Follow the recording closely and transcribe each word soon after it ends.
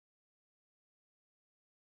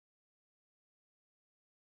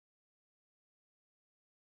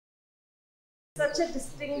Such a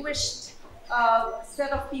distinguished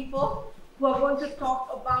set of people who are going to talk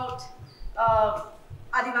about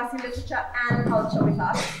Adivasi literature and culture with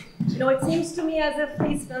us. You know, it seems to me as if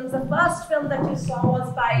these films, the first film that you saw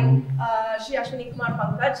was by Ashwini Kumar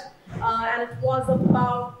Pankaj, and it was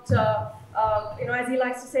about, you know, as he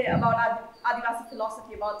likes to say, about Adivasi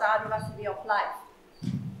philosophy, about the Adivasi way of life.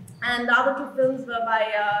 And the other two films were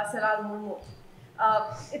by Seral Murmu.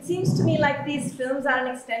 It seems to me like these films are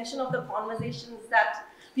an extension of the conversations that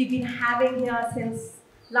we've been having here since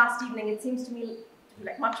last evening. It seems to me to be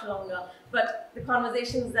like much longer, but the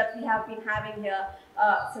conversations that we have been having here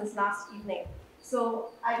since last evening.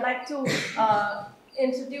 So I'd like to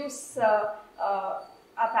introduce our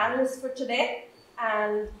panelists for today.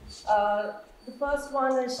 And the first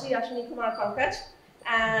one is Shri Ashwini Kumar Pankaj.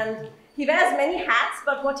 And he wears many hats,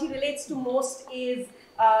 but what he relates to most is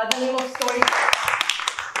the name of storytelling.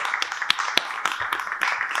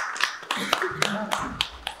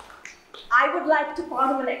 I would like to call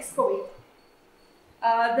him an excavator.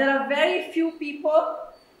 There are very few people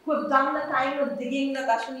who have done the kind of digging that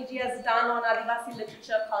Ashwini ji has done on Adivasi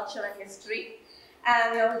literature, culture, and history.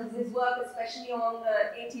 And his work, especially on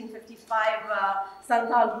the 1855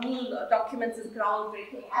 Santhal rule documents, is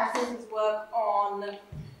groundbreaking, as is his work on the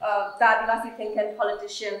Adivasi thinker and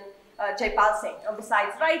politician Jaipal Singh.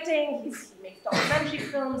 Besides writing, he makes documentary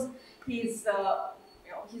films. He's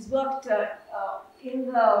worked in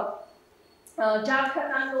the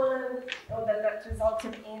Jharkhand Andolan, that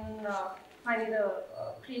resulted in finally the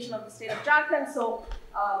creation of the state of Jharkhand. So,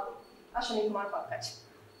 Ashwini Kumar Pankaj.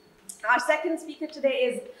 Our second speaker today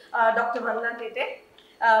is Dr. Vandna Tete.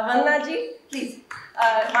 Vandna ji, please.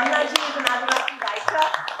 Vandna ji is an Adivasi writer,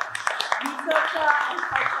 researcher, and cultural activist.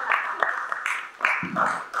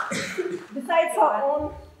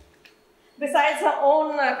 Besides her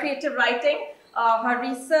own creative writing, her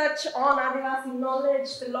research on Adivasi knowledge,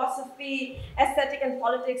 philosophy, aesthetic, and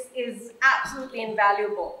politics is absolutely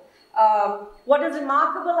invaluable. What is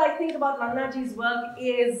remarkable, I think, about Vandna ji's work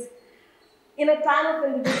is, in a time of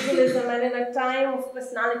individualism and in a time of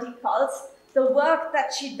personality cults, the work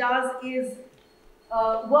that she does is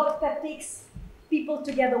work that takes people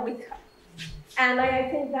together with her. And I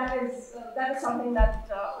think that is something that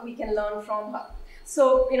we can learn from her.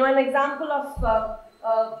 So, you know, an example of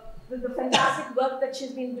the fantastic work that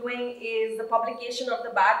she's been doing is the publication of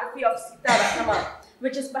the biography of Sita Ratnama,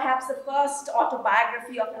 which is perhaps the first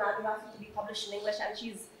autobiography of an Adivasi to be published in English. And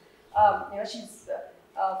she's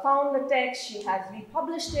found the text, she has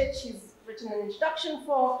republished it, she's written an introduction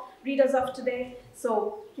for readers of today.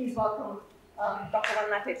 So please welcome Dr.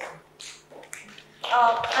 Vandna Tete.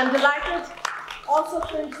 I'm delighted also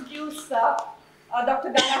to introduce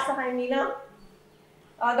Dr. Ganga Sahay Meena.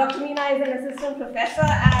 Dr. Meena is an assistant professor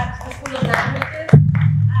at the School of Languages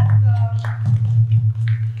at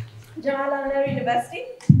Jawaharlal Nehru University,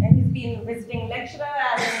 and he's been visiting lecturer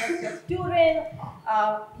at the University of Turin.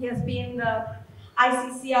 He has been the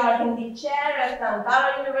ICCR Hindi chair at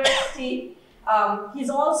Nandara University. He's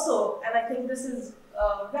also, and I think this is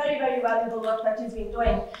very, very valuable work that he's been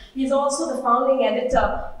doing, he's also the founding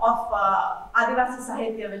editor of Adivasi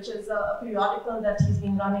Sahitya, which is a periodical that he's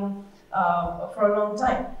been running for a long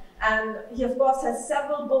time. And he, of course, has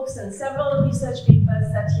several books and several research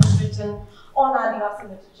papers that he has written on Adivasi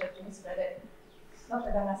literature to his credit.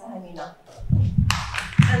 Dr. Ganga Sahay Meena.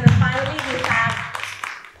 And then finally, we have,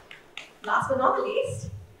 last but not the least,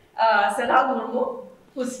 Seral Murmu,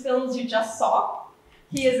 whose films you just saw.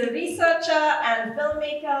 He is a researcher and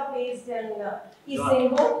filmmaker based in East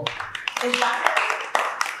Bengal.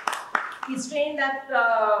 He's trained at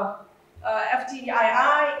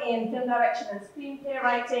FTII in film direction and screenplay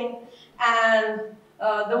writing. And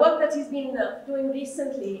the work that he's been doing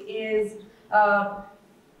recently is a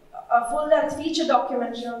full-length feature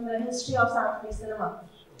documentary on the history of Sanskrit cinema.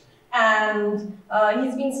 And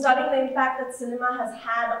he's been studying the impact that cinema has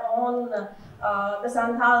had on the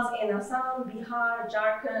Santals in Assam, Bihar,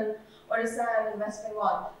 Jharkhand, Orissa, and West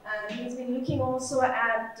Bengal. And he's been looking also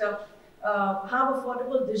at how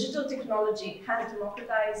affordable digital technology has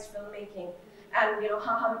democratized filmmaking, and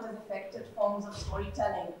how it has affected forms of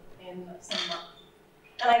storytelling in cinema.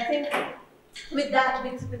 And I think with that,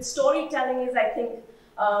 with storytelling is, I think,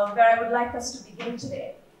 where I would like us to begin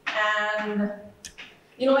today. And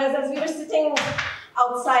as we were sitting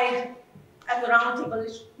outside at the round table,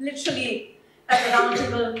 literally at the round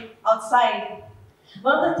table outside,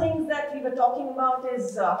 one of the things that we were talking about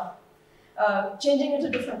is changing into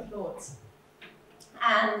different clothes.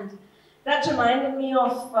 And that reminded me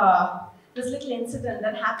of this little incident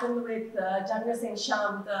that happened with Ganga Sahay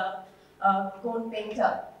Meena, the Gond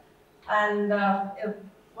painter. And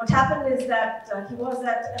what happened is that he was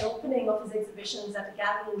at an opening of his exhibitions at a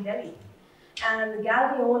gallery in Delhi, and the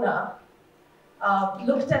gallery owner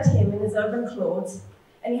looked at him in his urban clothes,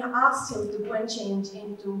 and he asked him to go and change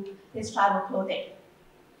into his tribal clothing.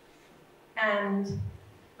 And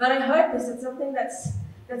when I heard this, it's something that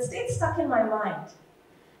stayed stuck in my mind.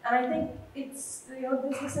 And I think it's,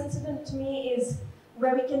 this incident to me is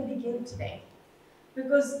where we can begin today.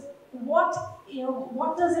 Because what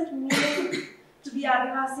does it mean to be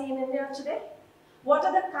Adivasi in India today? What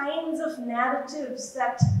are the kinds of narratives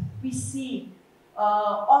that we see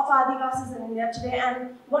of Adivasis in India today,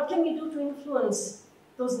 and what can we do to influence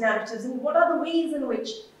those narratives, and what are the ways in which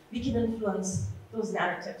we can influence those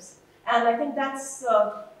narratives? And I think that's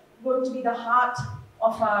going to be the heart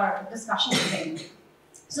of our discussion today.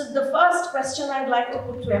 So the first question I'd like to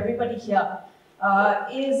put to everybody here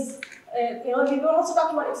is, we were also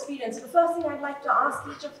talking about experience. The first thing I'd like to ask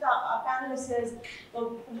each of our panelists is,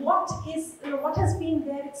 what has been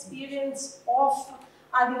their experience of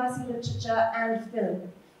Adivasi literature and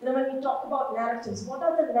film? When we talk about narratives, what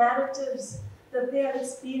are the narratives that they have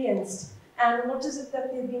experienced, and what is it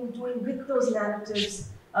that they've been doing with those narratives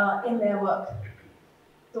in their work?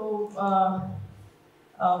 So,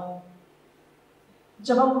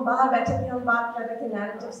 जब हम बाहर बैठे थे, हम बात कर रहे थे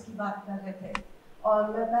नैरेटिव्स की बात कर रहे थे, और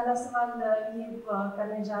मैं पहला सवाल ये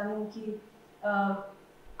करने जा रही हूँ कि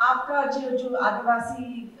आपका जो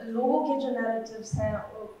आदिवासी लोगों के जो नैरेटिव्स हैं,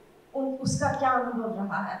 उसका क्या अनुभव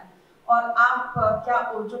रहा है, और आप क्या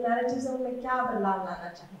जो नैरेटिव्स हैं उनमें क्या बदलाव लाना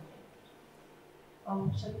चाहेंगे?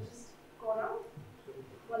 Shall we just go around?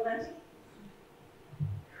 190.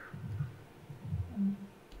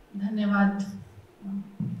 धन्यवाद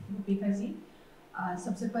गोपिका जी।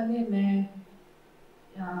 सबसे पहले मैं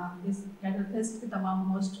इस कैडल फेस्ट के तमाम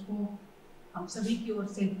होस्ट को हम सभी की ओर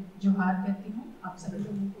से जोहार कहती हूँ, आप सभी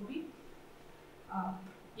लोगों को भी।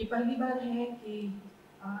 ये पहली बार है कि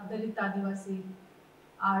दलित आदिवासी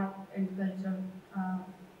आर्ट एंड कल्चर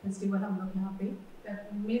फेस्टिवल हम लोग यहाँ पे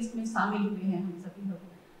में शामिल हुए हैं। हम सभी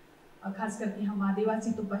लोग, खास करके हम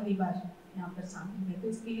आदिवासी तो पहली बार यहाँ पर शामिल हुए, तो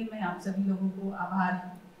इसके लिए मैं आप सभी लोगों को आभार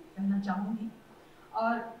कहना चाहूँगी।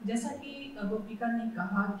 और जैसा कि गोपिका ने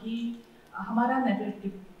कहा कि हमारा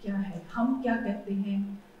नैरेटिव क्या है, हम क्या कहते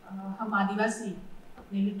हैं, हम आदिवासी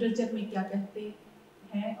अपने लिटरेचर में क्या कहते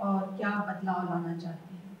हैं और क्या बदलाव लाना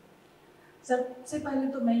चाहते हैं। सबसे पहले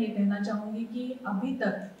तो मैं ये कहना चाहूँगी कि अभी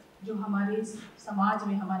तक जो हमारे समाज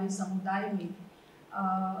में, हमारे समुदाय में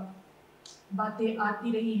बातें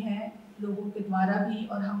आती रही हैं लोगों के द्वारा भी,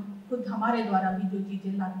 और हम खुद हमारे द्वारा भी जो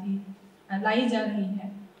चीज़ें लाई जा रही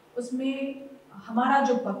हैं, उसमें हमारा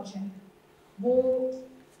जो पक्ष है वो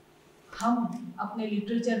हम अपने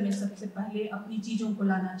लिटरेचर में सबसे पहले अपनी चीज़ों को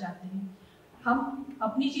लाना चाहते हैं। हम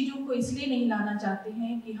अपनी चीज़ों को इसलिए नहीं लाना चाहते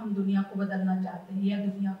हैं कि हम दुनिया को बदलना चाहते हैं या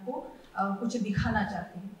दुनिया को कुछ दिखाना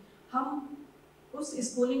चाहते हैं। हम उस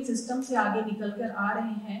स्कूलिंग सिस्टम से आगे निकल कर आ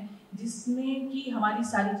रहे हैं जिसमें कि हमारी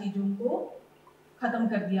सारी चीज़ों को ख़त्म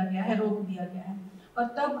कर दिया गया है, रोक दिया गया है, और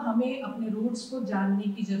तब हमें अपने रूट्स को जानने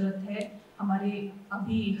की ज़रूरत है। हमारे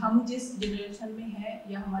अभी हम जिस जनरेशन में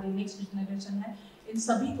हैं या हमारी नेक्स्ट जनरेशन है, इन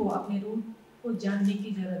सभी को अपने रूट को जानने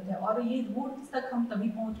की ज़रूरत है, और ये रूट तक हम तभी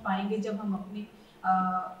पहुंच पाएंगे जब हम अपनी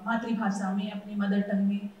मातृभाषा में, अपनी मदर टंग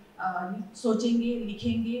में सोचेंगे,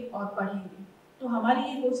 लिखेंगे और पढ़ेंगे। तो हमारी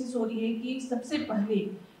ये कोशिश हो रही है कि सबसे पहले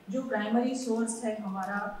जो प्राइमरी सोर्स है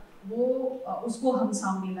हमारा, वो उसको हम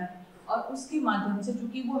सामने लाएं, और उसके माध्यम से,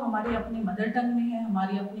 चूँकि वो हमारे अपने मदर टंग में है,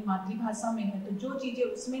 हमारी अपनी मातृभाषा में है, तो जो चीज़ें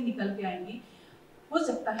उसमें निकल के आएंगी, हो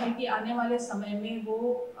सकता है कि आने वाले समय में वो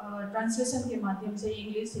ट्रांसलेशन के माध्यम से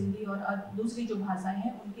इंग्लिश, हिंदी और दूसरी जो भाषाएं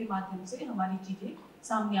हैं उनके माध्यम से हमारी चीज़ें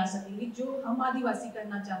सामने आ सकेंगी। जो हम आदिवासी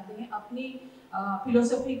करना चाहते हैं, अपनी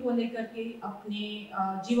फिलोसफी को लेकर के, अपने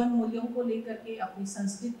जीवन मूल्यों को लेकर के, अपनी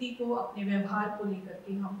संस्कृति को, अपने व्यवहार को लेकर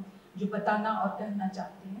के हम जो बताना और कहना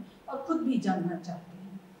चाहते हैं और खुद भी जानना चाहते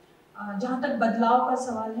हैं। जहाँ तक बदलाव का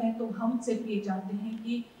सवाल है, तो हम सिर्फ ये चाहते हैं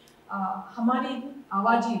कि हमारी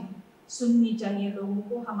आवाज़ें सुननी चाहिए लोगों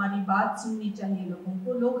को, हमारी बात सुननी चाहिए लोगों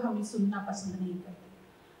को। लोग हमें सुनना पसंद नहीं करते,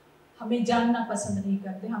 हमें जानना पसंद नहीं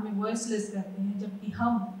करते, हमें वॉइसलेस करते हैं, जबकि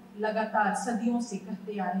हम लगातार सदियों से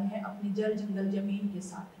कहते आ रहे हैं अपने जल जंगल जमीन के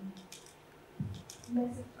साथ में।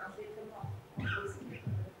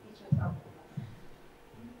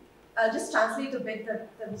 I'll just translate a bit,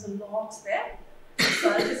 that there was a lot there. So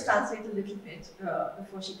I'll just translate a little bit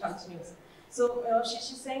before she continues. So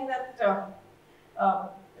she's saying that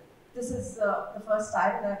this is the first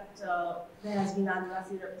time that there has been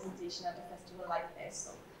Adivasi representation at a festival like this.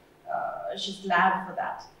 So she's glad for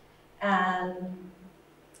that.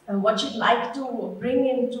 And what she'd like to bring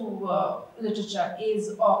into literature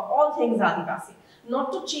is all things Adivasi.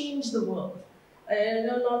 not to change the world,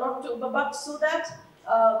 not to, but so that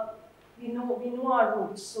we know our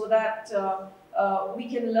roots, so that we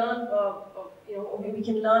can learn, we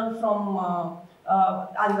can learn from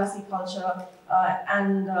Adivasi culture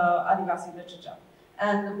and Adivasi literature.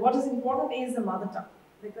 And what is important is the mother tongue,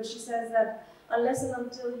 because she says that unless and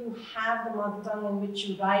until you have the mother tongue in which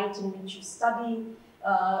you write, in which you study,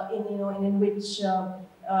 in which you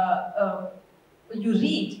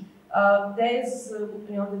read, there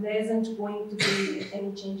isn't going to be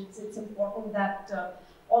any change. It's important that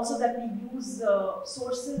also that we use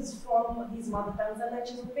sources from these mother tongues, and that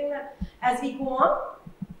she's hoping that as we go on,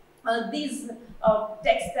 these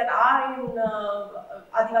texts that are in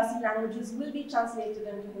Adivasi languages will be translated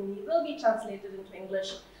into Hindi, will be translated into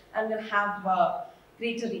English, and will have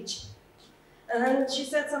greater reach. And then she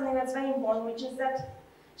said something that's very important, which is that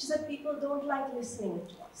she said people don't like listening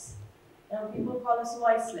to us. People call us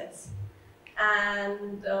voiceless,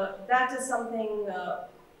 and that is something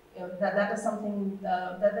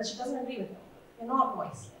that she doesn't agree with. We're not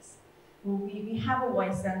voiceless. We have a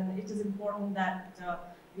voice, and it is important that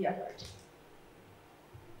we are heard.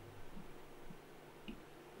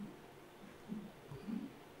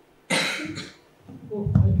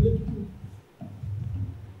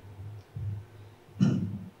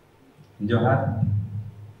 जोहार।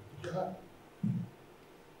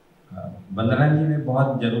 वंदना जी ने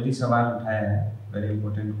बहुत जरूरी सवाल उठाया है, very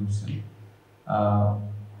important question.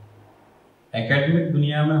 Academic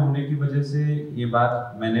दुनिया में होने की वजह से ये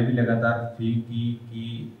बात मैंने भी लगातार फील की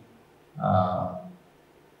कि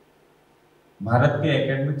भारत के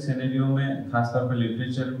एकेडमिक सिनेरियो में, खासतौर पर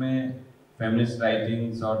लिटरेचर में, फेमिनिस्ट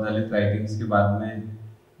राइटिंग्स और दलित राइटिंग्स के बाद में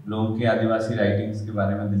लोगों के आदिवासी राइटिंग्स के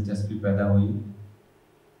बारे में दिलचस्पी पैदा हुई।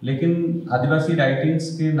 लेकिन आदिवासी राइटिंग्स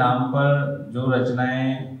के नाम पर जो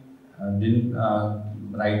रचनाएं, जिन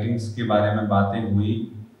राइटिंग्स के बारे में बातें हुई,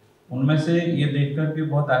 उनमें से ये देखकर के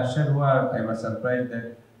बहुत आश्चर्य हुआ, आई वाज सरप्राइज्ड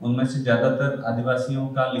दैट उनमें से ज़्यादातर आदिवासियों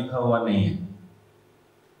का लिखा हुआ नहीं है।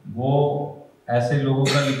 वो ऐसे लोगों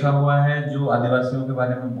का लिखा हुआ है जो आदिवासियों के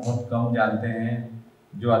बारे में बहुत कम जानते हैं,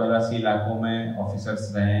 जो आदिवासी इलाकों में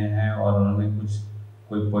ऑफिसर्स रहे हैं और उन्होंने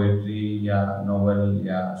कोई पोइट्री या नॉवल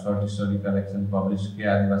या शॉर्ट स्टोरी कलेक्शन पब्लिश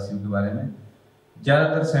किया आदिवासियों के बारे में।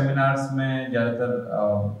 ज़्यादातर सेमिनार्स में, ज़्यादातर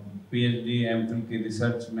पीएचडी एमफिल की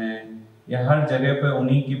रिसर्च में, या हर जगह पे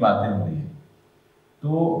उन्हीं की बातें हो रही हैं।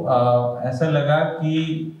 तो ऐसा लगा कि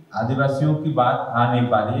आदिवासियों की बात आ नहीं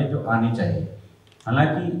पा रही है जो आनी चाहिए।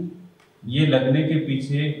 हालांकि ये लगने के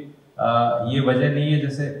पीछे ये वजह नहीं है,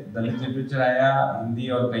 जैसे दलित लिटरेचर आया हिंदी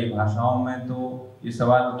और कई भाषाओं में, तो ये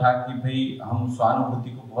सवाल उठा कि भाई हम सहानुभूति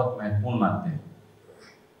को बहुत महत्वपूर्ण मानते हैं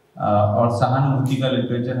और सहानुभूति का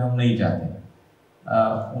लिटरेचर हम नहीं चाहते।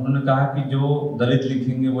 उन्होंने कहा कि जो दलित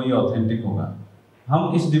लिखेंगे वही ऑथेंटिक होगा।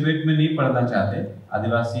 हम इस डिबेट में नहीं पढ़ना चाहते,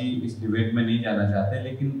 आदिवासी इस डिबेट में नहीं जाना चाहते,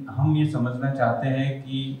 लेकिन हम ये समझना चाहते हैं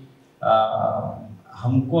कि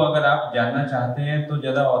हमको अगर आप जानना चाहते हैं तो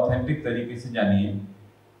ज़्यादा ऑथेंटिक तरीके से जानिए।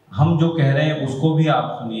 हम जो कह रहे हैं उसको भी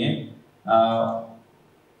आप सुनिए।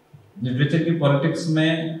 लिटरेचर की पॉलिटिक्स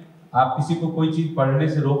में आप किसी को कोई चीज़ पढ़ने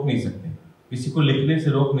से रोक नहीं सकते, किसी को लिखने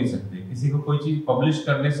से रोक नहीं सकते, किसी को कोई चीज़ पब्लिश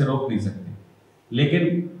करने से रोक नहीं सकते,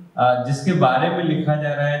 लेकिन जिसके बारे में लिखा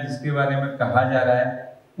जा रहा है, जिसके बारे में कहा जा रहा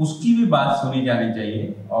है, उसकी भी बात सुनी जानी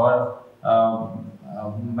चाहिए। और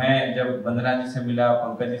मैं जब वंदना जी से मिला,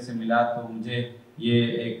 पंकज जी से मिला, तो मुझे ये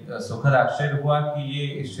एक सुखद आश्चर्य हुआ कि ये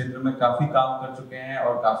इस क्षेत्र में काफ़ी काम कर चुके हैं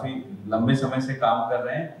और काफ़ी लंबे समय से काम कर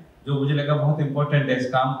रहे हैं, जो मुझे लगा बहुत इम्पोर्टेंट है। इस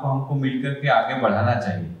काम को हमको मिलकर के आगे बढ़ाना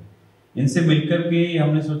चाहिए। इनसे मिलकर के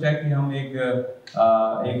हमने सोचा कि हम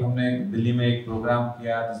हमने दिल्ली में एक प्रोग्राम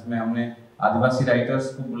किया जिसमें हमने आदिवासी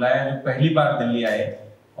राइटर्स को बुलाया जो पहली बार दिल्ली आए।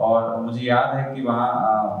 और मुझे याद है कि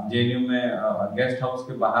वहाँ जेएनयू में गेस्ट हाउस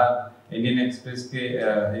के बाहर इंडियन एक्सप्रेस के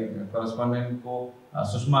एक कॉरेस्पॉन्डेंट को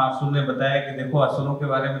सुषमा असुर ने बताया कि देखो, असुरों के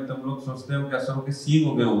बारे में तुम लोग सोचते हो कि असुरों के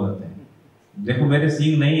सींग उगे हुए होते हैं, देखो मेरे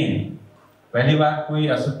सींग नहीं है। पहली बार कोई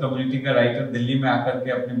असुर कम्युनिटी का राइटर दिल्ली में आकर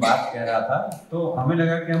के अपनी बात कह रहा था, तो हमें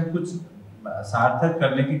लगा कि हम कुछ सार्थक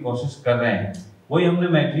करने की कोशिश कर रहे हैं। वही हमने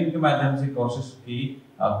मैगजीन के माध्यम से कोशिश की,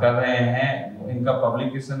 कर रहे हैं, इनका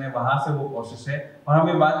पब्लिकेशन है, वहां से वो कोशिश है। और हम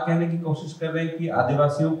ये बात कहने की कोशिश कर रहे हैं कि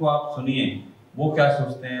आदिवासियों को आप सुनिए, वो क्या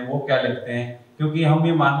सोचते हैं, वो क्या लिखते हैं। क्योंकि हम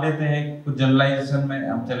ये मान लेते हैं, कुछ जनरलाइजेशन में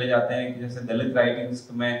हम चले जाते हैं कि जैसे दलित राइटिंग्स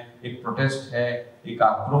में एक प्रोटेस्ट है, एक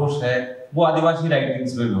आक्रोश है, वो आदिवासी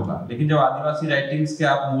राइटिंग्स में भी होगा। लेकिन जब आदिवासी राइटिंग्स के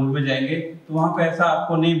आप मूल में जाएंगे तो वहां पे ऐसा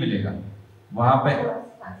आपको नहीं मिलेगा। वहां पे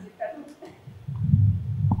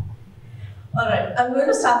All right, I'm going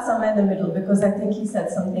to start somewhere in the middle because I think he said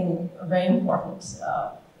something very important.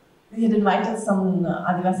 He had invited some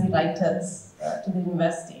Adivasi writers to the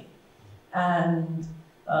university, and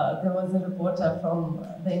there was a reporter from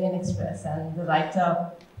the Indian Express and the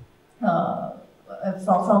writer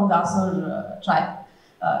from the Asur tribe.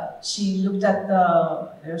 She looked at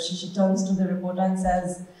the, she turns to the reporter and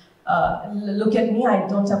says, look at me, I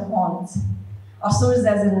don't have horns. Asurs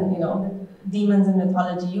as in, the demons in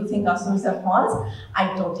mythology, you think Asurs have horns,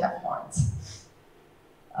 I don't have horns.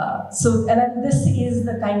 And this is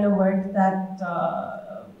the kind of work that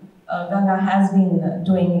Ganga has been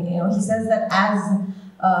doing. He says that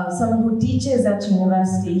as someone who teaches at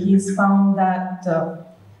university, he's found that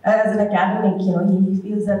as an academic, he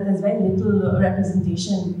feels that there's very little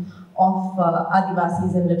representation of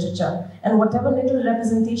Adivasis in literature. And whatever little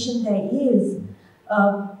representation there is,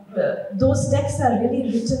 those texts are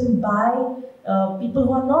really written by people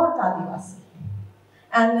who are not Adivasi.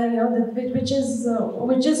 And which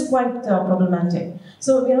is quite problematic.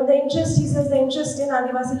 So the interest, he says, the interest in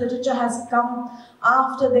Adivasi literature has come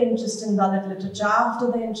after the interest in Dalit literature,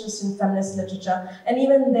 after the interest in feminist literature, and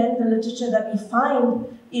even then the literature that we find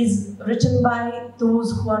is written by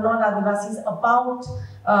those who are not Adivasis about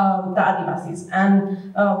the Adivasis.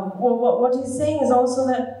 And what he's saying is also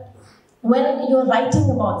that when you're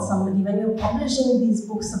writing about somebody, when you're publishing these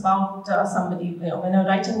books about somebody, when you're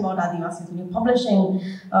writing about Adivasis, when you're publishing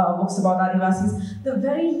books about Adivasis, the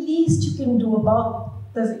very least you can do about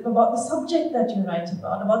the subject that you write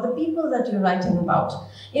about the people that you're writing about,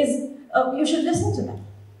 is you should listen to them.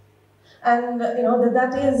 And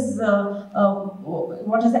that is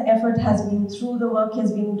what is the effort has been through the work he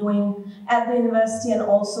has been doing at the university and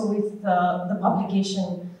also with the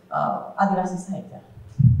publication Adivasi Sahitya.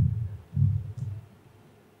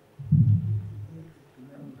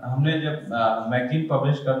 हमने जब magazine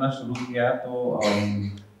publish करना शुरू किया तो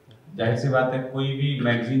जाहिर सी बात है कोई भी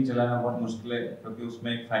मैगजीन चलाना बहुत मुश्किल है, क्योंकि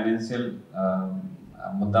उसमें एक फाइनेंशियल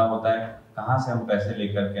मुद्दा होता है, कहाँ से हम पैसे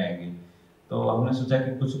लेकर के आएंगे। तो हमने सोचा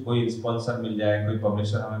कि कोई स्पॉन्सर मिल जाए, कोई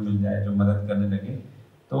पब्लिशर हमें मिल जाए जो मदद करने लगे।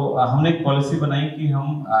 तो हमने एक पॉलिसी बनाई कि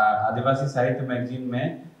हम आदिवासी साहित्य मैगजीन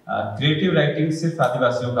में क्रिएटिव राइटिंग सिर्फ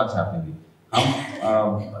आदिवासियों का छापेंगे। हम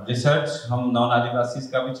रिसर्च हम नॉन आदिवासी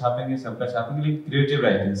का भी छापेंगे, सबका छापेंगे, लेकिन क्रिएटिव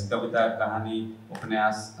राइटिंग्स, कविता, कहानी,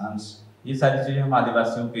 उपन्यास, अंश, ये सारी चीज़ें हम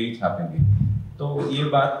आदिवासियों के ही छापेंगे। तो ये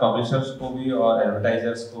बात पब्लिशर्स को भी और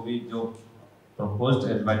एडवर्टाइजर्स को भी, जो प्रपोज्ड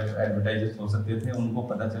एडवर्टाइजर्स हो सकते थे, उनको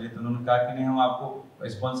पता चली। तो उन्होंने कहा कि नहीं, हम आपको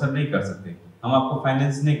स्पॉन्सर नहीं कर सकते, हम आपको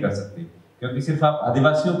फाइनेंस नहीं कर सकते, क्योंकि सिर्फ आप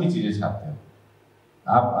आदिवासियों की चीज़ें छापते हो,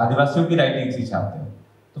 आप आदिवासियों की राइटिंग्स ही छापते हो।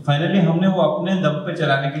 तो फाइनली हमने वो अपने दम पे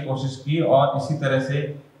चलाने की कोशिश की, और इसी तरह से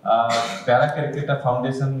पैरा क्रिकेटर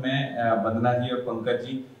फाउंडेशन में वंदना जी और पंकज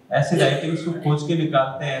जी ऐसे राइटिंग्स को खोज के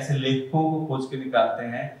निकालते हैं, ऐसे लेखकों को खोज के निकालते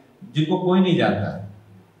हैं जिनको कोई नहीं जानता है।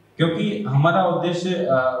 क्योंकि हमारा उद्देश्य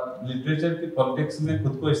लिटरेचर की पॉलिटिक्स में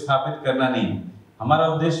खुद को स्थापित करना नहीं है। हमारा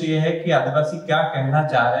उद्देश्य ये है कि आदिवासी क्या कहना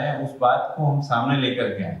चाह रहे हैं, उस बात को हम सामने लेकर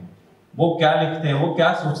के आए। वो क्या लिखते हैं, वो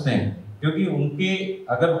क्या सोचते हैं, क्योंकि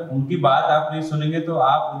अगर उनकी बात आप नहीं सुनेंगे तो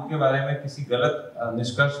आप उनके बारे में किसी गलत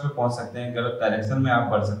निष्कर्ष पे पहुंच सकते हैं, गलत डायरेक्शन में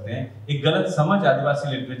आप बढ़ सकते हैं। एक गलत समझ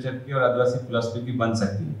आदिवासी लिटरेचर की और आदिवासी फिलॉसफी की बन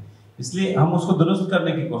सकती है। इसलिए हम उसको दुरुस्त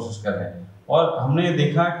करने की कोशिश कर रहे हैं, और हमने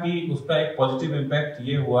देखा कि उसका एक पॉजिटिव इम्पैक्ट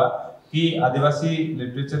ये हुआ कि आदिवासी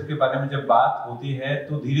लिटरेचर के बारे में जब बात होती है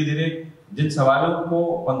तो धीरे धीरे जिन सवालों को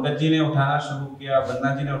पंकज जी ने उठाना शुरू किया,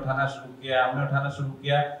 वंदना जी ने उठाना शुरू किया, हमने उठाना शुरू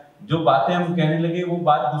किया, जो बातें हम कहने लगे वो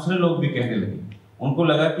बात दूसरे लोग भी कहने लगे। उनको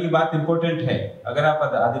लगा कि ये बात इंपॉर्टेंट है। अगर आप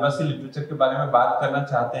आदिवासी लिटरेचर के बारे में बात करना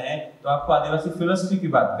चाहते हैं तो आपको आदिवासी फिलॉसफी की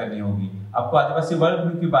बात करनी होगी, आपको आदिवासी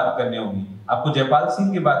वर्ल्ड की बात करनी होगी, आपको जयपाल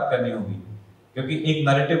सिंह की बात करनी होगी। क्योंकि एक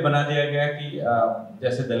नैरेटिव बना दिया गया कि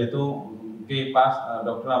जैसे दलितों के पास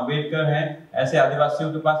डॉक्टर अंबेडकर हैं, ऐसे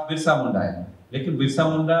आदिवासियों के पास बिरसा मुंडा है। लेकिन बिरसा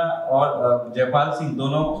मुंडा और जयपाल सिंह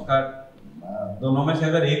दोनों में से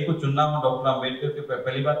अगर एक को चुनना हो डॉक्टर अंबेडकर के,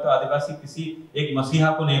 पहली बात तो आदिवासी किसी एक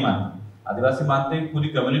मसीहा को नहीं मानते, आदिवासी मानते हैं पूरी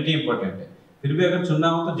कम्युनिटी इंपॉर्टेंट है। फिर भी अगर चुनना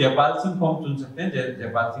हो तो जयपाल सिंह को हम चुन सकते हैं।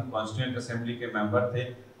 जयपाल सिंह कॉन्स्टिट्यूएंट असेंबली के मेंबर थे,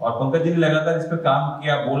 और पंकज जी ने लगातार इस पर काम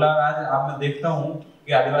किया, बोला। आज आप मैं देखता हूँ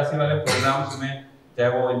कि आदिवासी वाले प्रोग्राम्स में, चाहे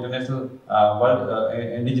वो इंटरनेशनल वर्ल्ड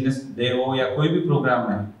इंडिजिनस डे हो या कोई भी प्रोग्राम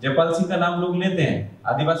में, जयपाल सिंह का नाम लोग लेते हैं,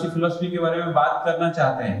 आदिवासी फिलॉसफी के बारे में बात करना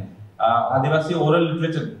चाहते हैं। आदिवासी ओरल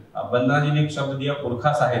लिटरेचर, वंदना जी ने एक शब्द दिया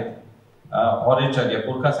पुरखा साहित्य, ऑरेचर या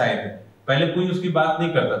पुरखा साहित्य। पहले कोई उसकी बात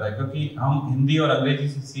नहीं करता था, क्योंकि हम हिंदी और अंग्रेजी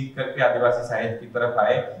से सीख करके आदिवासी साहित्य की तरफ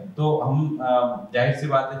आए। तो हम जाहिर सी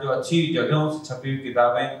बात है, जो अच्छी जगहों से छपी हुई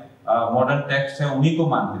किताबें, मॉडर्न टेक्स्ट है, उन्हीं को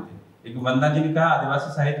मानते थे। लेकिन वंदना जी ने कहा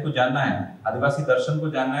आदिवासी साहित्य को जानना है, आदिवासी दर्शन को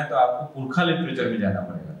जानना है, तो आपको पुरखा लिटरेचर में जाना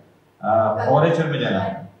पड़ेगा, ऑरेचर में जाना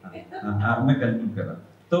है। हाँ, मैं कंक्लूड कर रहा हूँ।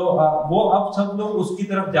 तो वो अब सब लोग उसकी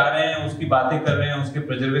तरफ जा रहे हैं, उसकी बातें कर रहे हैं, उसके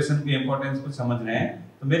प्रिजर्वेशन की इम्पोर्टेंस को समझ रहे हैं।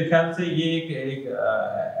 तो मेरे ख्याल से ये एक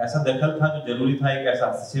ऐसा दखल था जो जरूरी था, एक ऐसा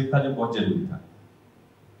हस्तक्षेप था जो बहुत जरूरी था।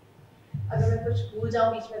 अगर मैं कुछ भूल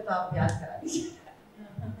जाऊं बीच में तो आप याद करा दीजिए।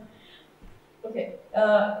 Okay,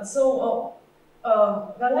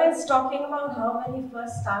 Ganga is talking about how when he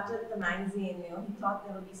first started the magazine, he thought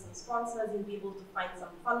there would be some sponsors, he'll be able to find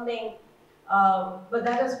some funding, but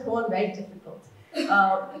that has grown very difficult.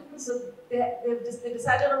 So they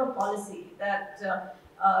decided on a policy that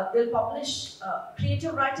they'll publish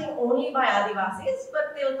creative writing only by Adivasis,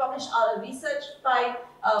 but they'll publish research by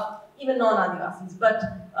even non-Adivasis. But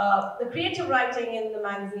the creative writing in the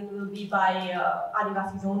magazine will be by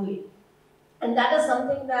Adivasis only. And that is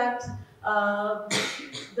something that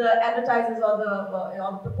the advertisers or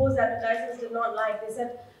the proposed advertisers did not like. They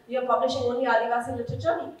said, "We are publishing only Adivasi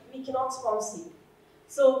literature, we cannot sponsor you."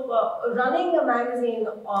 So running a magazine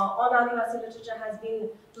on Adivasi literature has been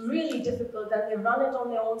really difficult, and they run it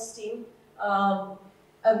on their own steam.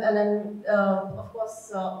 And then, of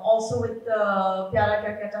course, also with the Pyara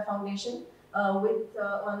Kya Kehta Foundation, with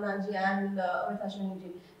Vandna ji and with Ashwini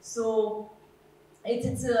ji. So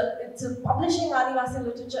it's a publishing Adivasi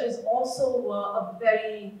literature is also a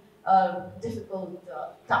very difficult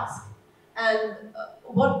task. And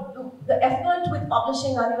what the effort with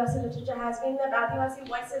publishing Adivasi literature has been that Adivasi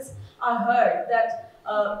voices are heard, that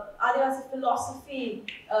Adivasi philosophy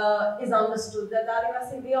is understood, that the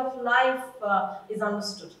Adivasi way of life is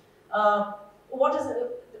understood. What is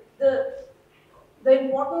the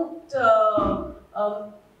important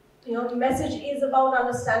message is about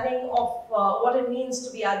understanding of what it means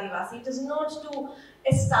to be Adivasi. It is not to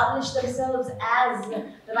establish themselves as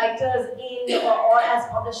writers or as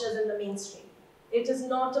publishers in the mainstream. It is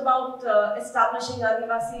not about establishing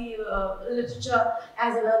Adivasi literature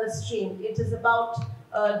as another stream. It is about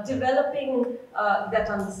developing that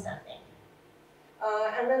understanding.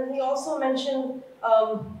 And then he also mentioned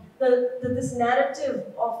this narrative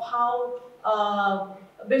of how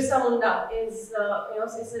Birsa Munda is,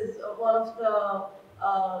 this is one of the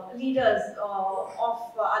leaders of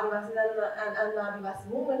Adivasi and the Adivasi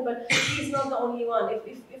movement, but he's not the only one.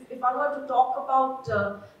 If I were to talk about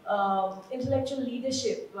intellectual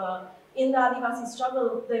leadership in the Adivasi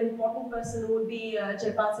struggle, the important person would be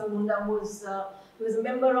Jaipal Singh Munda, who is a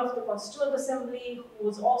member of the Constituent Assembly, who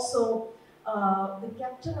is also the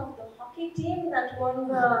captain of the hockey team that won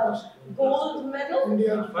the gold medal,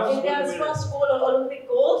 India's first gold, Olympic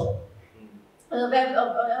gold. A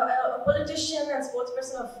politician and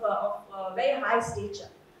sportsperson of very high stature.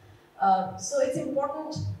 So it's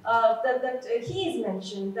important that he is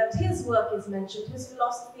mentioned, that his work is mentioned, his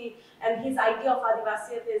philosophy and his idea of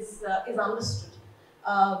Adivasiyat is understood.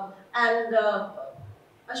 And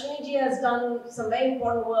Ashwini ji has done some very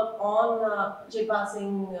important work on Jaipal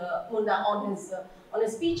Singh Munda on his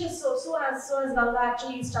speeches. So has Ganga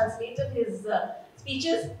actually. He's translated his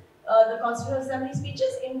speeches, the Constituent Assembly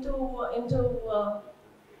speeches, into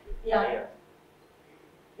yeah.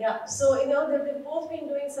 So they've both been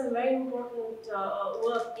doing some very important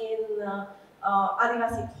work in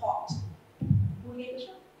Adivasi thought. भूल गए कुछ?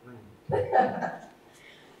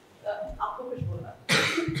 आपको कुछ बोलना?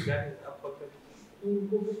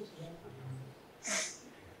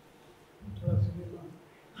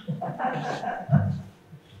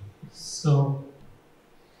 So,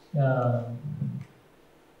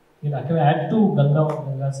 I can add to what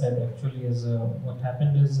Ganga said. Actually, is what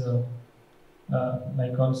happened is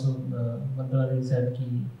like also Vandna said,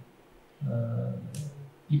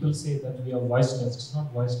 people say that we are voiceless. It's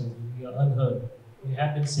not voiceless. We are unheard. We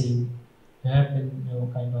have been saying, we have been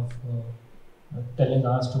kind of telling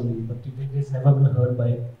our story, but it has never been heard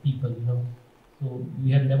by people. So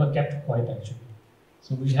we have never kept quiet actually.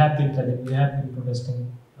 So we have been telling, we have been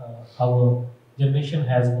protesting. Our generation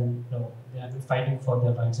has been, they have been fighting for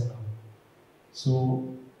their rights and all. So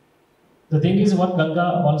the thing is, what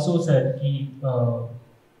Ganga also said,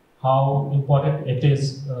 how important it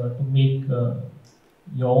is to make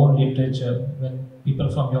your own literature when people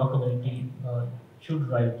from your community should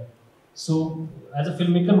write. So as a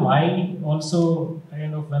filmmaker, I also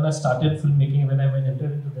when I started filmmaking, when I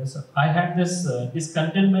entered into this, I had this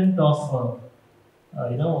discontentment of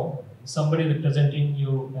somebody representing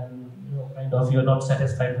you, and you're not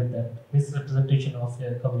satisfied with that misrepresentation of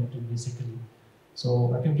your community basically.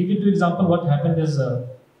 So I can give you two example. What happened is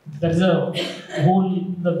there is a whole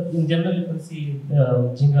in general you can see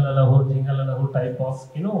Jingalala whole type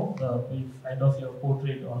of kind of your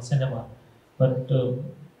portrait on cinema, but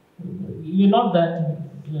you're not that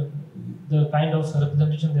the kind of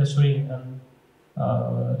representation they're showing, and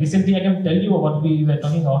Recently, I can tell you what we were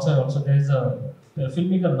talking outside also. There is a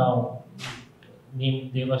filmmaker now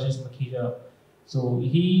named Adivasi. So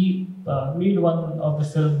he made one of the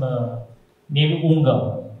film named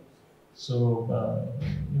Unga. So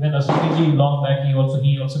even Ashwini long back, he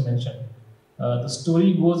also mentioned. The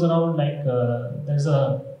story goes around like there's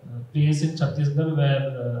a place in Chhattisgarh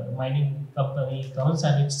where mining company comes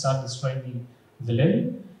and it starts destroying the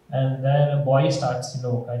village, and then a boy starts,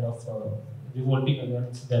 kind of revolting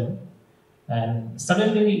against them. And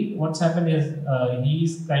suddenly, what's happened is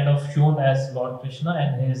he's kind of shown as Lord Krishna,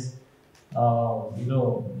 and his,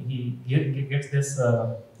 he gets this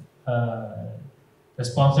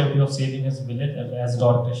responsibility of saving his village as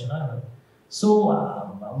Lord Krishna. So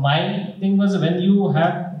my thing was, when you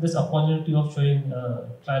have this opportunity of showing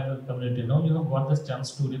tribal community, you have got this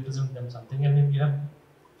chance to represent them something, and then you have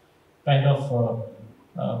kind of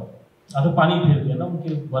अगर पानी फिर गया ना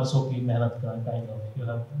उनके वर्षों की मेहनत का kind of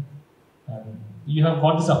you have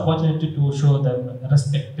got this opportunity to show them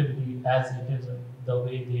respectively as it is the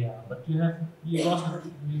way they are, but you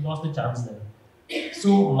lost the chance there. So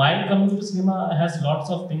my community cinema has lot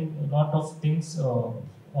of things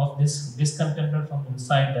of this discontentment from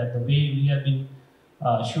inside, that the way we have been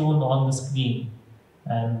shown on the screen,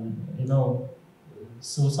 and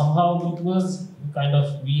so somehow it was kind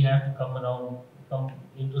of, we have to come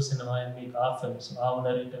into cinema and make our films, our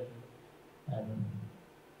narrative, and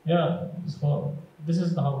yeah, so this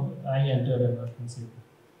is how I entered and I can see.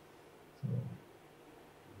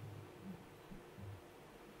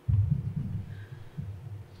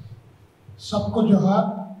 सबको जोहार।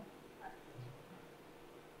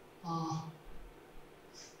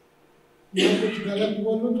 मैं कुछ गलत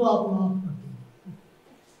बोलूं तो आप माफ कर दें।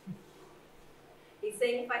 He's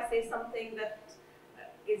saying if I say something that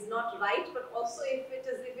is not right, but also if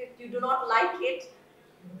you do not like it,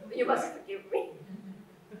 you must forgive me.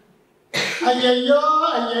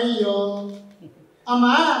 अय्यो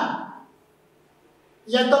अम्मा,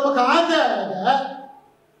 ये तुम कहाँ जाएगा?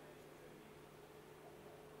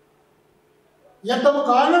 ये तुम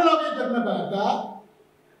कौन लोग इधर में बैठा?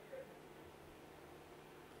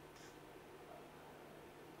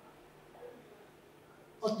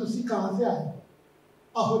 और तुसी कहाँ से आए?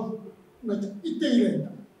 आहो, मैं तो इतने ही रहता।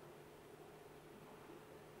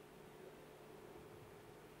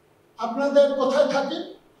 अपना देर कोথায় থাকে?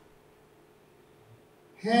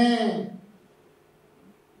 हैं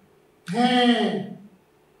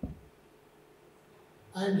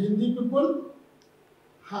and Hindi people,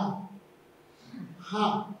 हाँ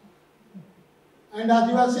and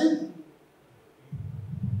Adivasi,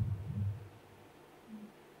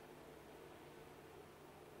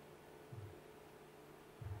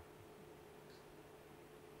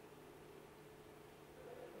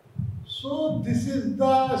 so this is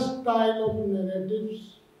the style of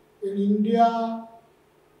narratives in India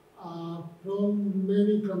from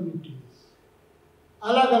many communities.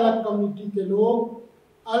 अलग-अलग कम्युनिटी के लोग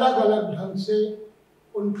अलग-अलग ढंग से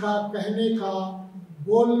उनका कहने का,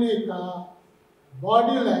 बोलने का,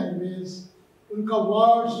 बॉडी लैंग्वेज, उनका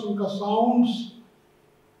वर्ड्स, उनका साउंड्स,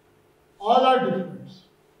 ऑल आर डिफरेंट।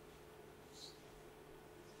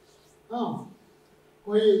 हाँ,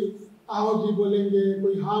 कोई आओ जी बोलेंगे,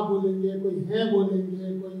 कोई हाँ बोलेंगे, कोई है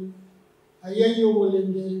बोलेंगे, कोई अय्यो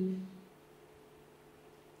बोलेंगे।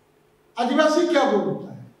 आदिवासी क्या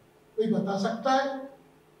बोलता है? कोई बता सकता है?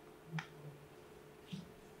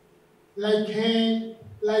 लाइक हैं,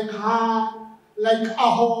 लाइक हाँ, लाइक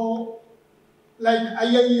आहो, लाइक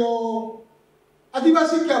अय्यो।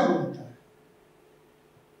 आदिवासी क्या बोलता है?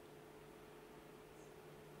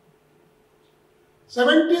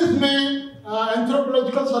 70s में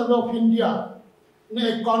एंथ्रोपोलॉजिकल सर्वे ऑफ इंडिया ने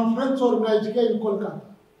एक कॉन्फ्रेंस ऑर्गेनाइज किया इन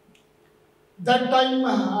Kolkata. That time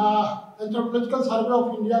anthropological survey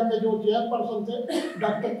of India के जो चेयरपर्सन थे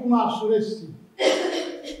डॉक्टर कुमार सुरेश सिंह,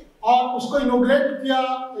 और उसको इनोग्रेट किया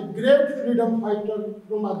a great freedom fighter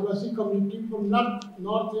from Adivasi community from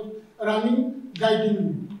north east running guiding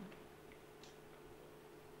मी।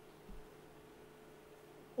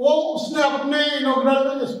 वो उसने अपने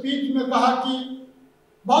इनोग्रल स्पीच में कहा कि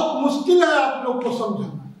बहुत मुश्किल है आप लोग को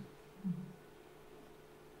समझाना,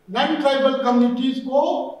 नॉन ट्राइबल कम्युनिटीज को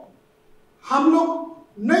हम लोग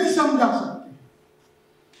नहीं समझा सकते,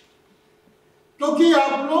 क्योंकि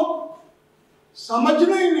आप लोग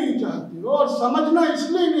समझना ही नहीं चाहते हो, और समझना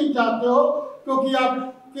इसलिए नहीं चाहते हो क्योंकि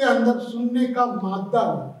आपके अंदर सुनने का मादा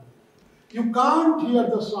नहीं। You can't hear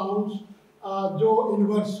the sounds जो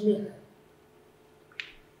यूनिवर्स में है।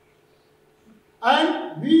 And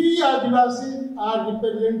we Adivasi are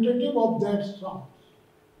representative of that sound.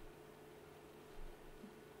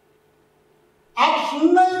 आप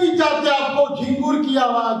सुनना ही नहीं चाहते, आपको झिंगुर की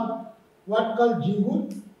आवाज, व्हाट कॉल झिंगुर,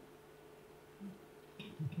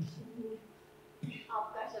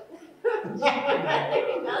 आपका शब्द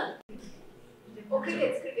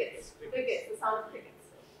crickets, the sound of crickets.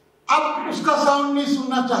 आप उसका साउंड नहीं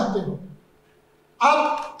सुनना चाहते हो,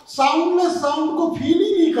 आप साउंडलेस साउंड को फील ही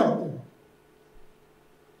नहीं करते हो।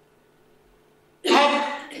 आप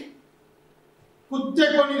कुत्ते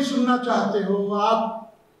को नहीं सुनना चाहते हो, आप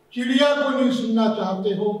चिड़िया को नहीं सुनना चाहते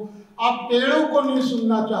हो, आप पेड़ों को नहीं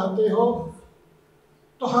सुनना चाहते हो।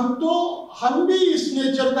 तो हम भी इस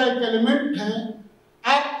नेचर का एक एलिमेंट हैं।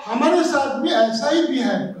 आप हमारे साथ भी ऐसा ही बिहेव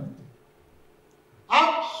करते हो,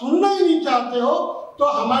 आप सुनना ही नहीं चाहते हो। तो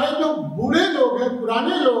हमारे जो बूढ़े लोग हैं,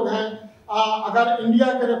 पुराने लोग हैं, अगर इंडिया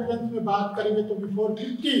के रेफरेंस में बात करेंगे तो बिफोर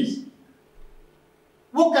 50s,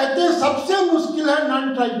 वो कहते हैं सबसे मुश्किल है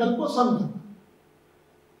नॉन ट्राइबल को समझना,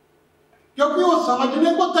 क्योंकि वो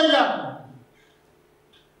समझने को तैयार नहीं।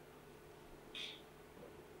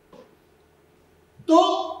 तो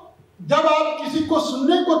जब आप किसी को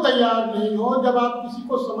सुनने को तैयार नहीं हो, जब आप किसी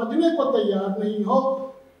को समझने को तैयार नहीं हो,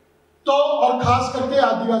 तो और खास करके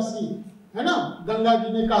आदिवासी, है ना, गंगा जी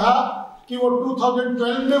ने कहा कि वो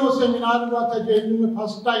 2012 में वो सेमिनार हुआ था जेएनयू में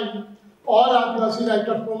first time, all Adivasi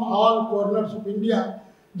writer from all corners of India,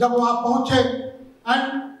 जब वहां पहुंचे एंड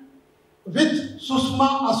विथ सुषमा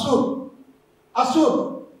असुर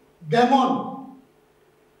डेमोन,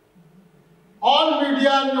 ऑल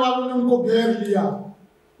मीडिया वालों ने उनको घेर लिया।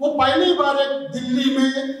 वो पहली बार एक दिल्ली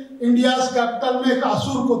में इंडिया कैपिटल में एक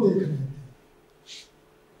असुर को देख रहे थे।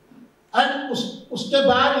 एंड उसके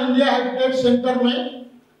बाद इंडिया हेरिटेज सेंटर में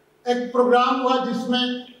एक प्रोग्राम हुआ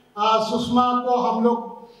जिसमें सुषमा को हम लोग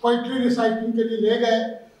पोइट्री रिसाइटिंग के लिए ले गए।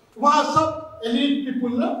 वहां सब एलीट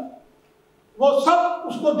पीपुल ना, वो सब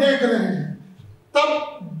उसको देख रहे हैं। तब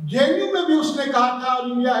जेएनयू में भी उसने कहा था और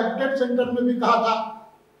इंडिया हेरिटेज सेंटर में भी कहा था,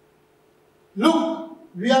 look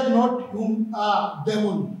we are not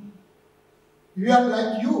daemon, we are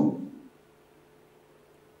like you.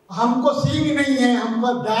 हमको सींग नहीं है,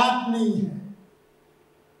 हमको दांत नहीं है,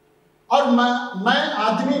 और मैं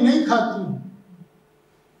आदमी नहीं खाती हूं।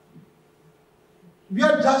 We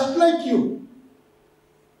are just like you.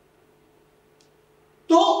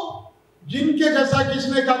 तो जिनके जैसा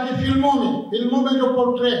किसने कहा कि फिल्मों में जो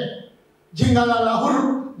पोर्ट्रे है, झिंगाला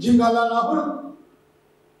लाहुर,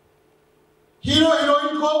 हीरो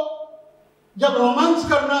हीरोइन को जब रोमांस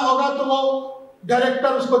करना होगा तो वो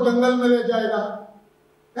डायरेक्टर उसको जंगल में ले जाएगा,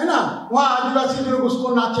 है ना, वहां आदिवासी लोग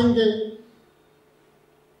उसको नाचेंगे।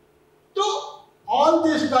 तो all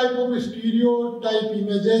this type of stereotype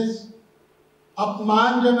images,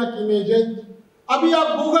 अपमानजनक इमेजेस, अभी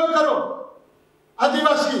आप गूगल करो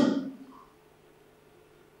आदिवासी,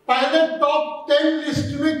 पहले टॉप 10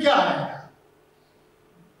 लिस्ट में क्या है,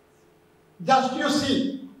 just you see.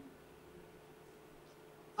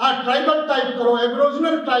 Tribal type करो,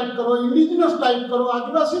 एब्रोजिनल टाइप करो, इंडिजिनस टाइप करो,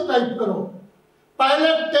 आदिवासी टाइप करो, पहले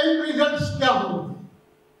 10 रिजल्ट्स क्या होंगे।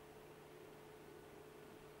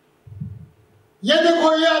 ये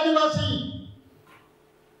देखो, ये आदिवासी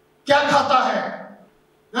क्या खाता है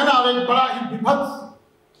ना, और एक बड़ा ही विभत्स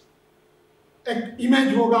एक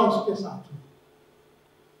इमेज होगा उसके साथ।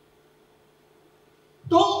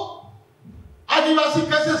 तो आदिवासी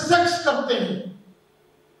कैसे सेक्स करते हैं,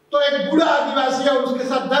 तो एक बूढ़ा आदिवासी और उसके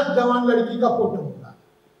साथ 10 जवान लड़की का फोटो होगा।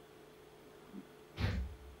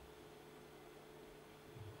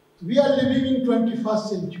 We are living in 21st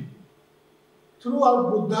century through out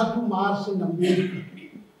Buddha to Mars and Ambedkar.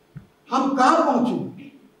 हम कहां पहुंचे?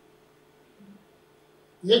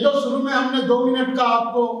 ये जो शुरू में हमने 2 मिनट का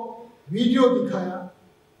आपको वीडियो दिखाया,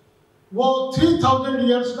 वो 3000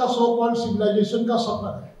 years का सो कॉल्ड सिविलाइजेशन का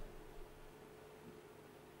सफर है।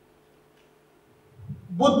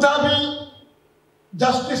 बुद्धा भी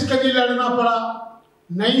जस्टिस के लिए लड़ना पड़ा,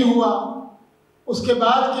 नहीं हुआ। उसके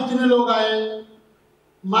बाद कितने लोग आए,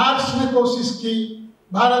 मार्क्स ने कोशिश की,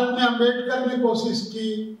 भारत में अंबेडकर ने कोशिश की,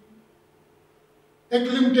 एक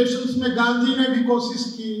लिमिटेशंस में गांधी ने भी कोशिश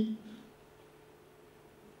की।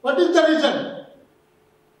 What is the result?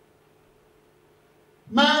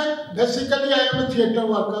 मैं basically I M A theatre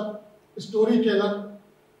worker, story teller.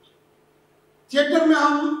 Theatre में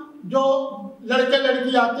हम जो लड़के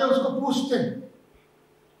लड़की आते हैं उसको पूछते हैं,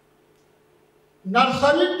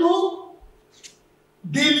 nursery to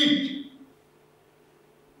DLitt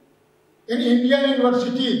in Indian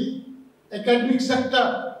universities academic sector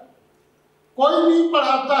कोई नहीं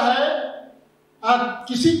पढ़ाता है,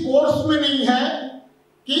 किसी कोर्स में नहीं है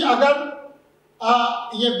कि अगर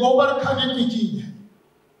ये गोबर खाने की चीज है,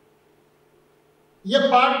 ये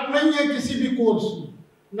पार्ट नहीं है किसी भी कोर्स में,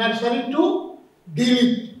 नर्सरी टू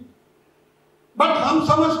डीलिट। बट हम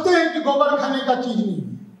समझते हैं कि गोबर खाने का चीज नहीं है।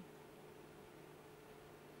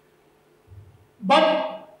 But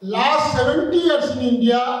last 70 years in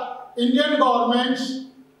India, Indian governments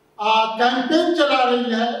campaign चला रही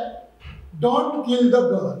है, don't kill the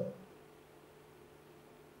girl.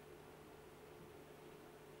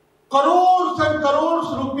 crores and crores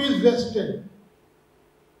rupees wasted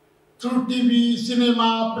through TV, cinema,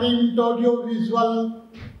 print, audio, visual,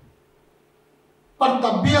 पर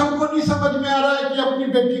तब भी हमको नहीं समझ में आ रहा है कि अपनी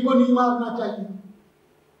बेटी को नहीं मारना चाहिए।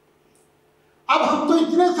 अब हम तो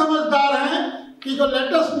इतने समझदार हैं कि जो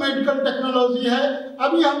लेटेस्ट मेडिकल टेक्नोलॉजी है,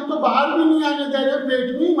 अभी हम तो बाहर भी नहीं आने दे रहे, पेट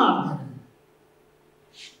में ही मार दे रहे हैं।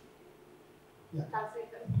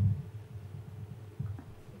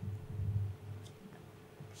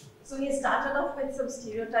 So he started off with some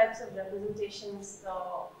stereotypes and representations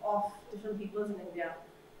of different peoples in India,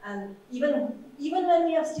 and even when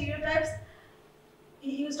we have stereotypes,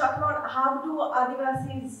 he was talking about how do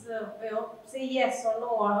Adivasis say yes or no,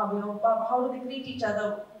 or how do they greet each other?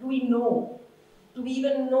 Do we know? Do we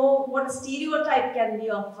even know what a stereotype can be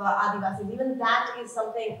of Adivasis? Even that is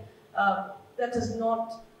something that is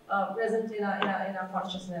not present in our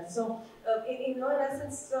consciousness. So in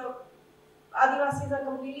essence, Adivasis are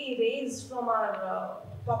completely erased from our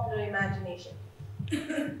popular imagination.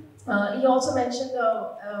 He also mentioned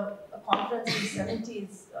a conference in the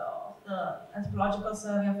 70s, the Anthropological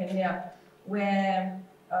Survey of India, where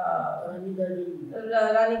Rani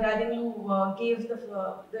Gaidinlu gave the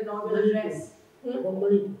inaugural address.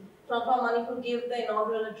 From Manipur gave the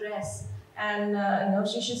inaugural address, and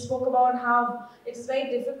she spoke about how it is very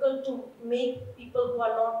difficult to make people who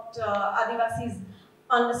are not Adivasis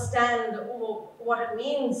understand what it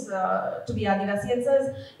means to be Adivasi, and says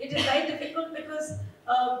it is very difficult because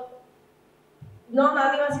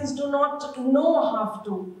non-Adivasis do not know how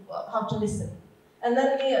to listen. And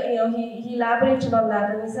then he elaborated on that,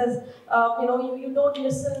 and he says you don't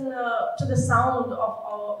listen to the sound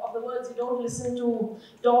of the words. You don't listen to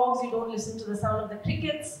dogs. You don't listen to the sound of the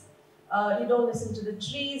crickets. You don't listen to the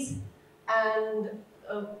trees, and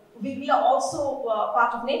we are also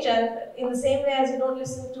part of nature, and in the same way as you don't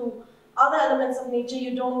listen to other elements of nature,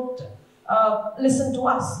 you don't listen to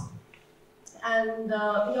us. And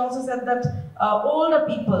he also said that older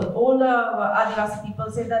Adivasi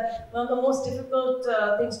people say that one of the most difficult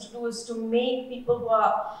things to do is to make people who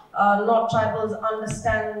are not tribals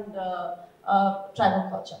understand tribal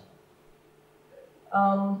culture.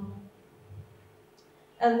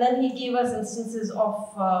 And then he gave us instances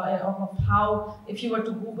of how, if you were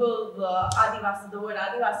to Google Adivasi, the word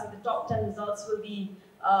Adivasi, the top 10 results will be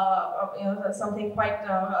something quite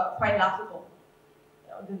laughable.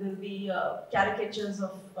 There will be caricatures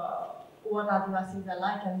of what Adivasis are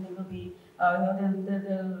like, and they will be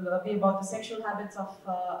they'll be about the sexual habits of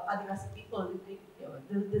Adivasi people.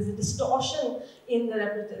 There's a distortion in the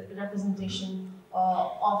representation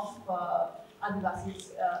of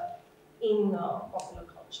Adivasis in popular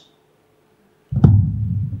culture.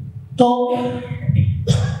 तो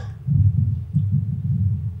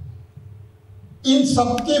इन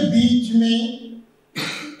सबके बीच में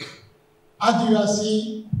आदिवासी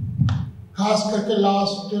खास करके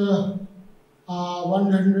last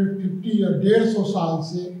 150 या 150 साल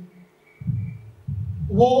से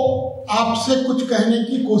वो आपसे कुछ कहने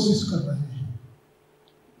की कोशिश कर रहे हैं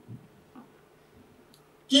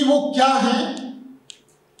कि वो क्या हैं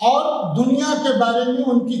और दुनिया के बारे में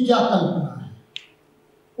उनकी क्या कल्पना है,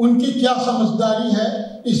 उनकी क्या समझदारी है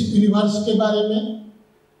इस यूनिवर्स के बारे में,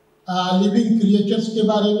 लिविंग क्रिएचर्स के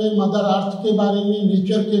बारे में, मदर अर्थ के बारे में,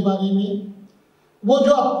 नेचर के बारे में। वो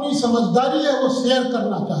जो अपनी समझदारी है वो शेयर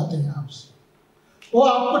करना चाहते हैं आपसे, वो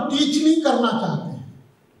आपको टीच नहीं करना चाहते हैं।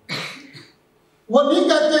 वो नहीं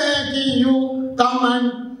कहते हैं कि यू कम एंड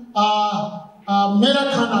मेरा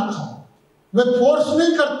खाना खाओ, वे फोर्स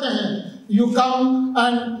नहीं करते हैं you come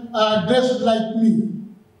and dress like me.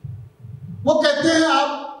 वो कहते हैं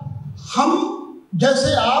आप हम जैसे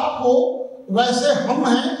आप हो वैसे हम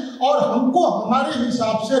हैं और हमको हमारे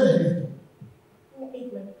हिसाब से रहने दो।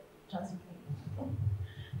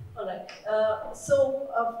 Alright, so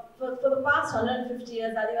for the past 150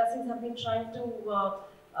 years, Adivasis have been trying to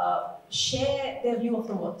share their view of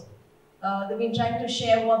the world. They've been trying to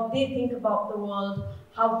share what they think about the world,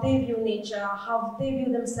 how they view nature, how they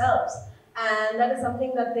view themselves, and that is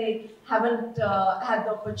something that they haven't had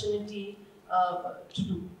the opportunity to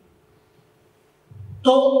do.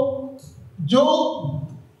 तो जो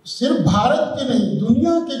सिर्फ भारत के नहीं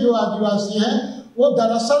दुनिया के जो आदिवासी हैं वो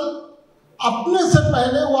दरअसल अपने से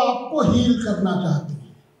पहले वो आपको हील करना चाहते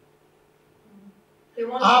हैं,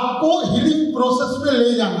 आपको हीलिंग प्रोसेस में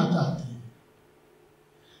ले जाना चाहते हैं।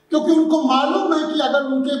 क्योंकि उनको मालूम है कि अगर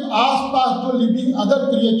उनके आसपास जो लिविंग अदर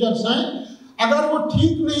क्रिएचर्स हैं, अगर वो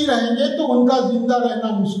ठीक नहीं रहेंगे तो उनका जिंदा रहना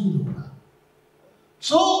मुश्किल होगा।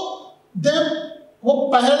 सो वो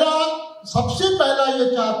सबसे पहला ये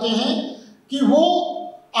चाहते हैं कि वो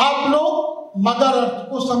आप लोग मदर अर्थ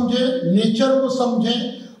को समझें, नेचर को समझें,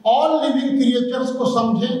 ऑल लिविंग क्रिएचर्स को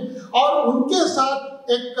समझें और उनके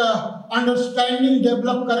साथ एक अंडरस्टैंडिंग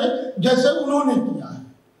डेवलप करें, जैसे उन्होंने किया है।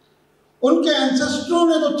 उनके एंसेस्टरों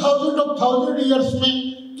ने जो थाउजेंड ईयर्स में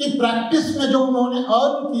की प्रैक्टिस में जो उन्होंने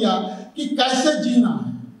अर्न किया कि कैसे जीना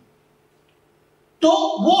है, तो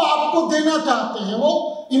वो आपको देना चाहते हैं। वो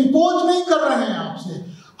इम्पोज नहीं कर रहे हैं आपसे,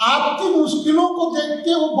 आपकी मुश्किलों को देख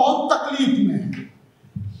के वो बहुत तकलीफ में है।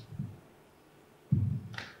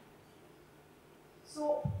 So,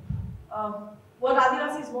 what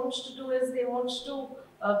Adivasis wants to do is they want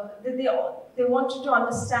you to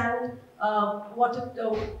understand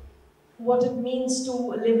what it means to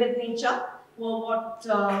live with nature, or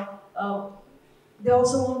they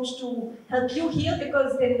also want to help you heal,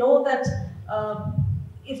 because they know that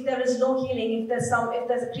if there is no healing, if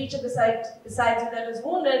there's a creature beside you that is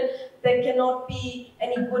wounded, there cannot be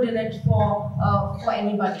any good in it for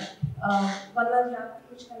anybody. Vandna, आप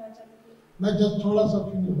कुछ कहना चाहते हैं? मैं जब थोड़ा सा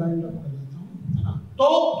फिर बाइंड अप कर लेता हूँ। तो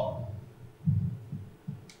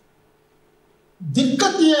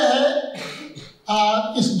दिक्कत यह है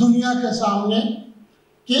इस दुनिया के सामने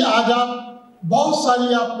कि आज बहुत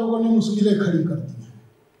सारी आप लोगों ने मुश्किलें खड़ी कर दी हैं,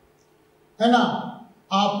 है ना।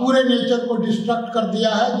 पूरे नेचर को डिस्ट्रक्ट कर दिया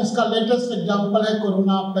है, जिसका लेटेस्ट एग्जांपल है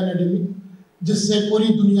कोरोना पैंडेमिक, जिससे पूरी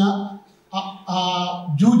दुनिया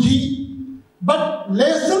जूझी, बट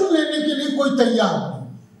लेसन लेने के लिए कोई तैयार नहीं।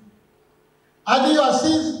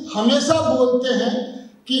 आदिवासी हमेशा बोलते हैं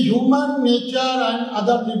कि human nature and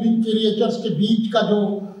other living creatures के बीच का जो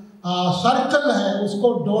सर्कल है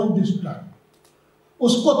उसको डोंट डिस्टर्ब,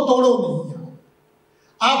 उसको तोड़ो नहीं।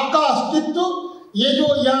 आपका अस्तित्व ये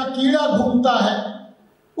जो यहाँ कीड़ा घूमता है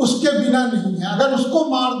उसके बिना नहीं है। अगर उसको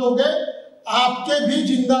मार दोगे आपके भी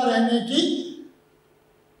जिंदा रहने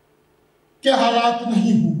के हालात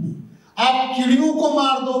नहीं होंगे। आप चिड़ियों को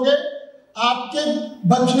मार दोगे आपके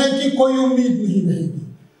बचने की कोई उम्मीद नहीं रहेगी।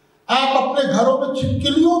 आप अपने घरों में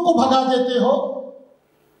छिपकलियों को भगा देते हो,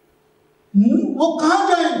 वो कहां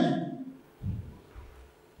जाएंगे?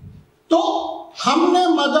 तो हमने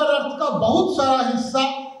मदर अर्थ का बहुत सारा हिस्सा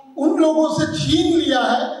उन लोगों से छीन लिया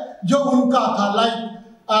है जो उनका था, like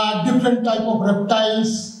different type of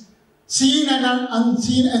reptiles, seen and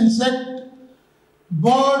unseen insect,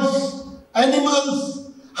 birds, animals,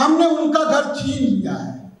 हमने उनका घर छीन लिया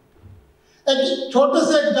है। एक छोटे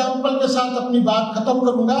से एग्जाम्पल के साथ अपनी बात खत्म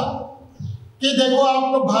करूंगा कि देखो,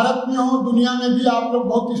 आप लोग भारत में हो, दुनिया में भी आप लोग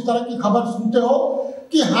बहुत इस तरह की खबर सुनते हो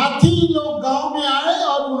कि हाथी लोग गांव में आए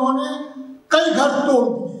और उन्होंने कई घर तोड़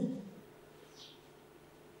दिए,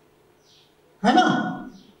 है ना।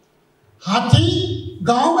 हाथी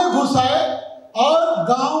गांव में घुस आए और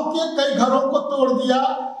गांव के कई घरों को तोड़ दिया,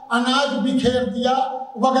 अनाज बिखेर दिया,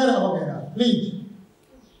 वगैरह वगैरह। प्लीज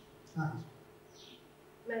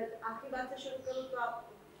मैं आखिरी बात से शुरू करूं तो आप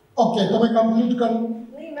ओके, तो मैं कंप्लीट कर लूं?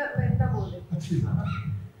 नहीं, मैं इतना बोल देती हूं।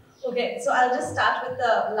 Okay, so I'll just start with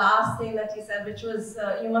the last thing that you said, which was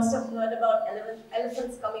you must have heard about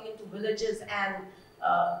elephants coming into villages and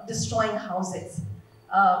destroying houses.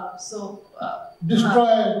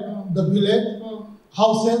 Destroy the village,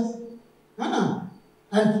 houses, है ना।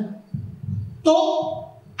 एंड तो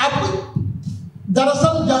अब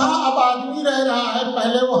दरअसल जहां अब आदमी रह रहा है,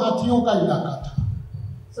 पहले वो हाथियों का इलाका था।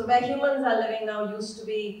 So where humans are living now used to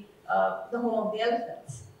be the home of the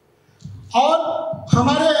elephants. और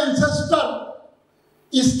हमारे एंसेस्टर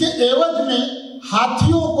इसके एवज में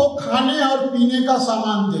हाथियों को खाने और पीने का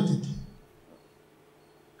सामान देते थे।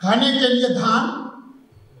 खाने के लिए धान,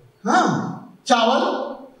 हाँ, चावल,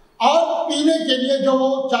 और पीने के लिए जो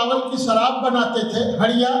वो चावल की शराब बनाते थे,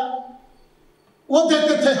 हड़िया, वो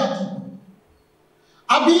देते थे हाथी को।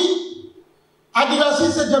 अभी आदिवासी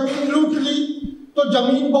से जमीन लूट ली तो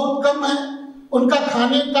जमीन बहुत कम है, उनका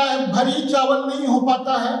खाने का भरी चावल नहीं हो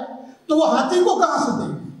पाता है, तो वो हाथी को कहां से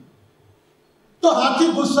देंगे? तो हाथी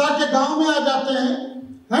गुस्सा के गांव में आ जाते हैं,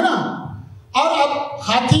 है ना। और अब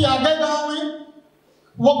हाथी आ गए गांव में,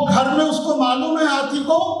 वो घर में उसको मालूम है हाथी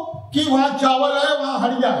को कि वहां चावल है, वहां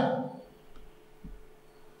हड़िया है।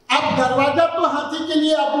 अब दरवाजा तो हाथी के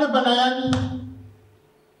लिए आपने बनाया नहीं,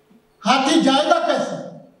 हाथी जाएगा कैसे?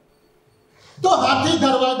 तो हाथी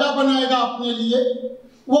दरवाजा बनाएगा अपने लिए,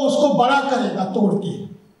 वो उसको बड़ा करेगा तोड़ के,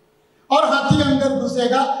 और हाथी अंदर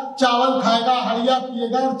घुसेगा, चावल खाएगा, हड़िया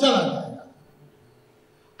पिएगा और चला जाएगा।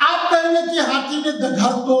 आप कहेंगे कि हाथी ने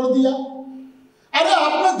घर तोड़ दिया। अरे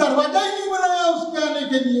आपने दरवाजा ही नहीं बनाया उसके आने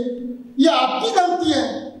के लिए, ये आपकी गलती है।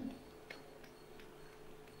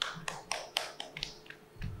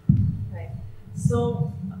 Right. So,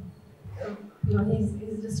 he's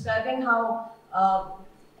describing how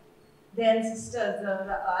the ancestors,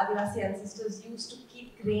 the Adivasi ancestors, used to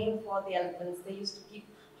keep grain for the elephants. They used to keep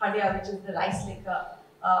hadia, which is the rice liquor,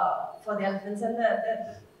 for the elephants, and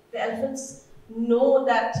the elephants know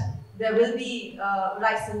that there will be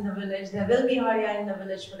rice in the village, there will be hadia in the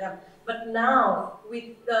village for them. But now,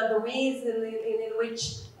 with the ways in which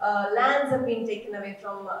lands have been taken away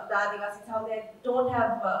from the Adivasis, how they don't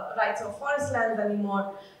have rights of forest lands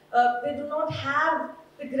anymore, they do not have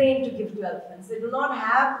the grain to give to elephants. They do not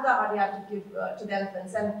have the hadia to give to the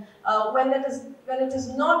elephants. And when it is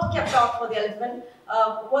not kept out for the elephant,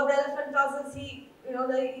 what the elephant does is he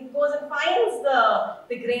goes and finds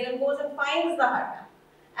the grain and goes and finds the hadia.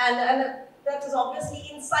 And that is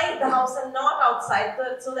obviously inside the house and not outside.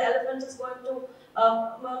 So the elephant is going to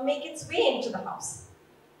make its way into the house.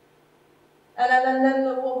 And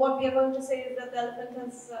then what we are going to say is that the elephant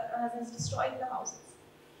has destroyed the houses.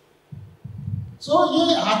 So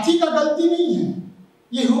ये हाथी का गलती नहीं है,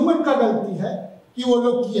 ये human का गलती है कि वो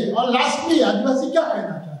लोग किए। और लास्टली आदिवासी क्या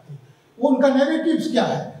कहना चाहते हैं, वो उनका नैरेटिव्स क्या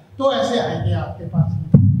है, तो ऐसे आएंगे आपके पास में।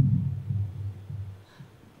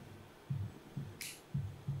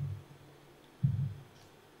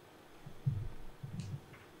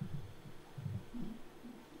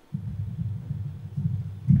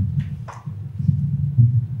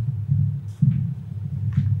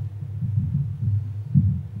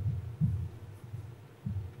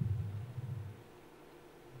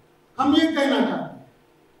 हम ये कहना चाहते हैं।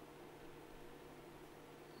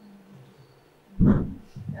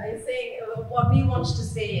 I say what we want to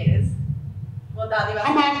say is,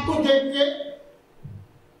 हम आपको देख के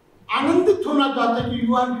आनंदित होना चाहते हैं कि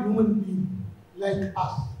you are human being like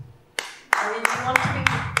us.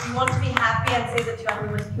 We want to be happy and say that you are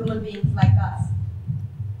human beings like us.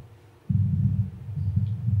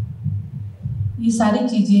 ये सारी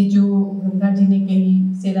चीजें जो गंगा जी ने कही,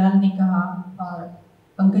 सेराल ने कहा और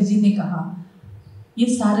पंकज जी ने कहा, ये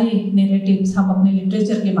सारे नैरेटिव्स हम अपने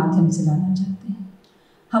लिटरेचर के माध्यम से लाना चाहते हैं।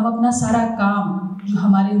 हम अपना सारा काम जो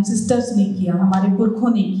हमारे एंसेस्टर्स ने किया, हमारे पुरखों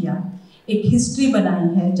ने किया, एक हिस्ट्री बनाई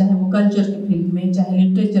है, चाहे वो कल्चर के फील्ड में, चाहे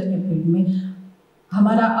लिटरेचर के फील्ड में,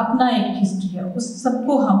 हमारा अपना एक हिस्ट्री है, उस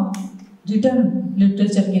सबको हम रिटर्न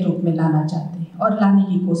लिटरेचर के रूप में लाना चाहते हैं और लाने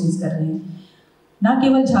की कोशिश कर रहे हैं। ना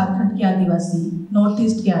केवल झारखंड के आदिवासी, नॉर्थ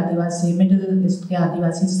ईस्ट के आदिवासी, मिडिल ईस्ट के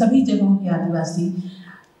आदिवासी, सभी जगहों के आदिवासी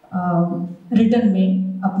रिटर्न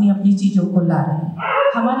में अपनी अपनी चीज़ों को ला रहे हैं।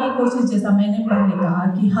 हमारी कोशिश, जैसा मैंने पहले कहा,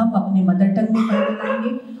 कि हम अपने मदर टंग में पढ़ने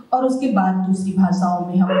लाएंगे और उसके बाद दूसरी भाषाओं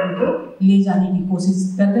में हम उनको ले जाने की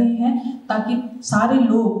कोशिश कर रहे हैं, ताकि सारे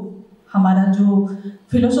लोग हमारा जो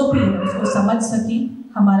फिलोसॉफी है उसको समझ सकें,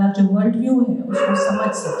 हमारा जो वर्ल्ड व्यू है उसको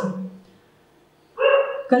समझ सकें।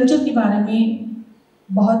 कल्चर के बारे में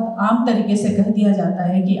बहुत आम तरीके से कह दिया जाता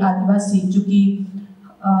है कि आदिवासी चूँकि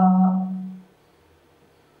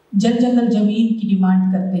जंगल ज़मीन की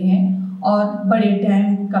डिमांड करते हैं और बड़े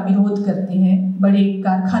डैम का विरोध करते हैं, बड़े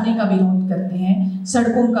कारखाने का विरोध करते हैं,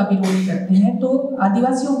 सड़कों का विरोध करते हैं, तो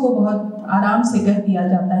आदिवासियों को बहुत आराम से कह दिया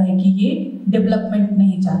जाता है कि ये डेवलपमेंट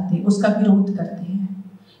नहीं चाहते, उसका विरोध करते हैं।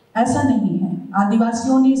 ऐसा नहीं है।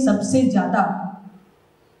 आदिवासियों ने सबसे ज़्यादा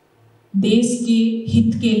देश के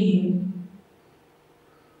हित के लिए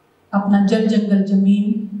अपना जंगल ज़मीन,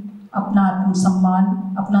 अपना आत्मसम्मान,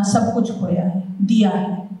 अपना सब कुछ खोया है, दिया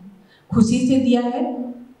है, खुशी से दिया है,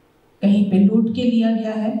 कहीं पे लूट के लिया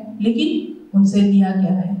गया है, लेकिन उनसे लिया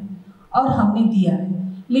गया है और हमने दिया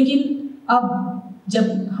है। लेकिन अब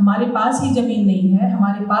जब हमारे पास ही ज़मीन नहीं है,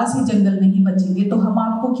 हमारे पास ही जंगल नहीं बचेंगे, तो हम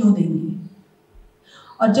आपको क्यों देंगे?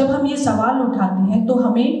 और जब हम ये सवाल उठाते हैं तो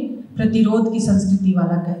हमें प्रतिरोध की संस्कृति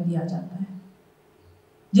वाला कह दिया जाता है,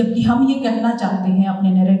 जबकि हम ये कहना चाहते हैं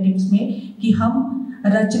अपने नैरेटिव्स में कि हम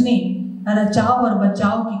रचाव और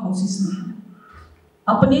बचाव की कोशिश में हैं,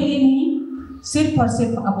 अपने लिए नहीं, सिर्फ और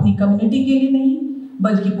सिर्फ अपनी कम्युनिटी के लिए नहीं,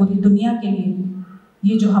 बल्कि पूरी दुनिया के लिए।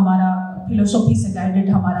 ये जो हमारा फिलोसॉफी से गाइडेड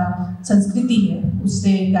हमारा संस्कृति है,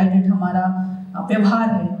 उससे गाइडेड हमारा व्यवहार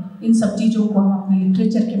है, इन सब चीज़ों को हम अपने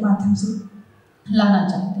लिटरेचर के माध्यम से लाना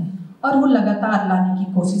चाहते हैं और वो लगातार लाने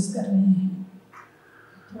की कोशिश कर रहे हैं।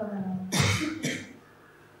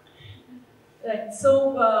 Right. So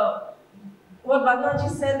what Vandna ji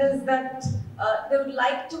said is that they would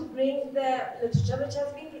like to bring their literature, which has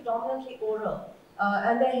been predominantly oral,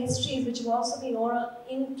 and their histories, which have also been oral,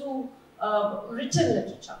 into written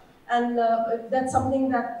literature. And that's something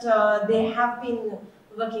that they have been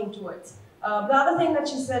working towards. The other thing that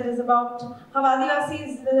she said is about how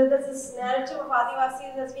Adivasis, there's this narrative of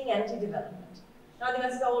Adivasis as being anti-development.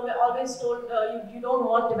 Adivasis are always told you don't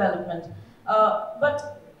want development.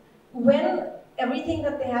 But when everything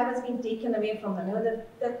that they have has been taken away from them,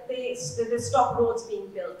 that they stop roads being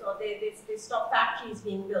built, or they stop factories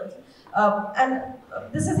being built. And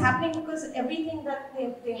this is happening because everything that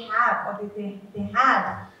they have, or they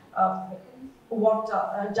had,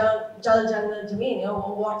 water, jal, jangal, jameen,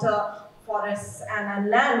 water, forests, and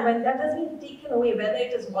land, when that has been taken away, whether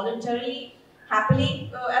it is voluntarily,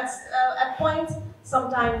 happily at points,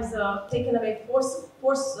 sometimes taken away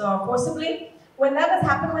forcibly. When that has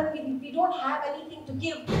happened, when we don't have anything to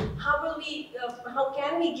give, how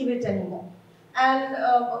can we give it anymore? And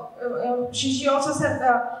she also said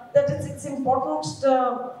that it's important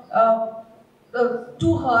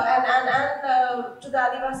to her and to the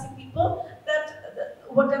Adivasi people that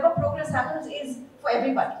whatever progress happens is for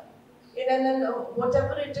everybody. And then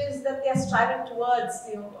whatever it is that they are striving towards,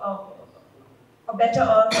 a better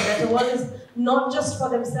earth, a better world, is not just for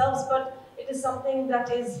themselves, but it is something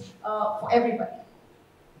that is for everybody.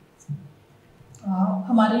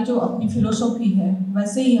 हमारी जो अपनी philosophy है,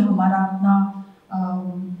 वैसे ही हमारा अपना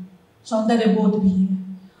सौंदर्य बोध भी है।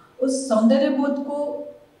 उस सौंदर्य बोध को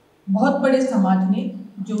बहुत बड़े समाज ने,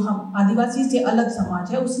 जो हम आदिवासी से अलग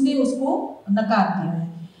समाज है, उसने उसको नकार दिया है।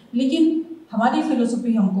 लेकिन हमारी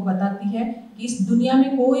फिलोसॉफी हमको बताती है कि इस दुनिया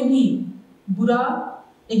में कोई भी बुरा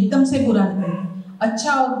एकदम से बुरा नहीं है,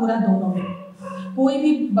 अच्छा और बुरा दोनों में। कोई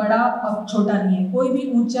भी बड़ा और छोटा नहीं है, कोई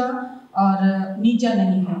भी ऊंचा और नीचा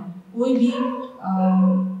नहीं है, कोई भी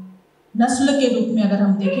नस्ल के रूप में अगर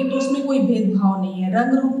हम देखें तो उसमें कोई भेदभाव नहीं है,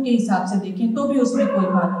 रंग रूप के हिसाब से देखें तो भी उसमें कोई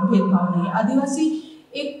भेदभाव नहीं है। आदिवासी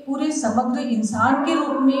एक पूरे समग्र इंसान के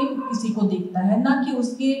रूप में किसी को देखता है, ना कि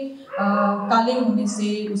उसके काले होने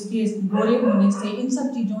से, उसके गोरे होने से, इन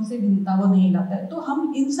सब चीज़ों से भिन्नता वो नहीं लाता है। तो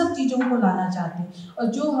हम इन सब चीज़ों को लाना चाहते हैं। और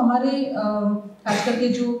जो हमारे खास करके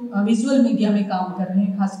जो विजुअल मीडिया में काम कर रहे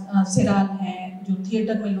हैं, खास सेराल हैं, जो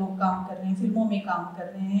थिएटर में लोग काम कर रहे हैं, फिल्मों में काम कर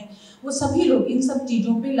रहे हैं, वो सभी लोग इन सब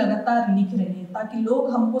चीज़ों पे लगातार लिख रहे हैं ताकि लोग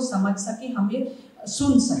हमको समझ सकें, हमें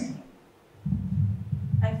सुन सकें।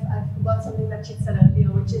 I forgot something that she said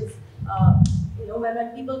earlier, which is, when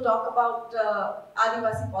people talk about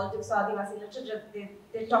Adivasi politics or Adivasi literature,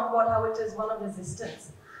 they talk about how it is one of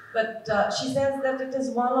resistance. But she says that it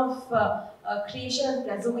is one of creation and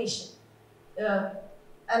preservation.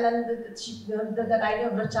 And then that idea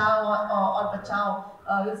of Rachao or Bachao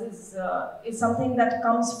is something that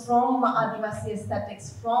comes from Adivasi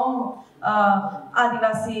aesthetics, from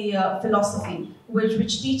Adivasi philosophy,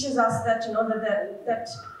 which teaches us that that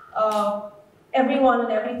everyone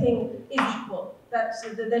and everything is equal. That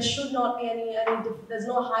there should not be any there's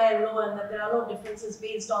no high and low, and that there are no differences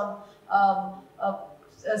based on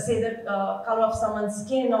say the color of someone's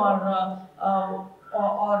skin or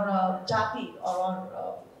jati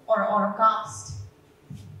or a caste.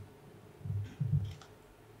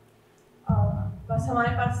 बस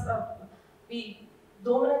हमारे पास भी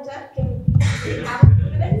 2 minute है. Can we have 2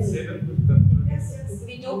 minutes? Yes,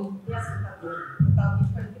 we do. Yes.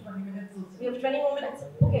 We have 20 more minutes.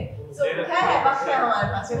 Okay. So है वक्त है हमारे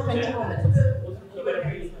पास. We have 20 more minutes.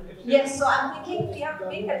 Yes. So I'm thinking we have to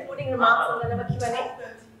make concluding remarks and then have a Q&A.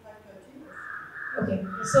 Okay.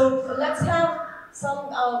 So let's have some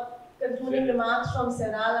concluding remarks from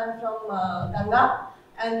Seral and from Ganga,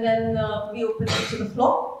 and then we open it to the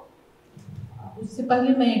floor. उससे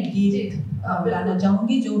पहले मैं एक गीत गाना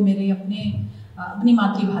चाहूँगी जो मेरे अपनी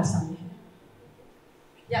मातृभाषा में है.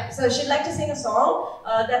 Yeah, so she'd like to sing a song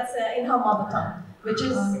that's in her mother tongue, which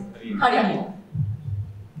is Haryanvi.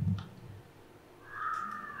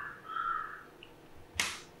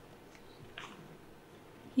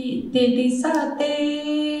 तेरी साते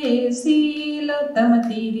सीलो तम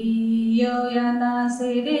तेरी यो याना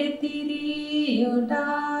से रे तेरी यो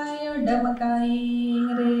डायो डमकाई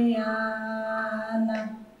रे याना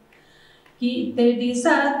कि तेरी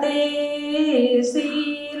साते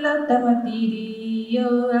सीलो तम तेरी यो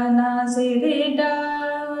याना से रे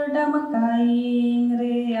डायो डमकाई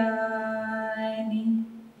रे यानी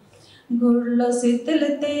गुरलो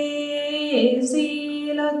सितलते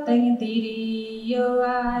सीलो तंग तेरी यो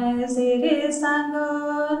आए सेरे सांगो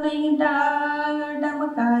नहीं डायो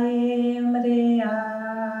डमकाए मरे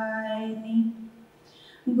आयनी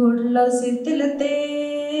गुड़लो सितलते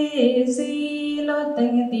सीलो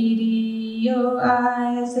तंग तीरी यो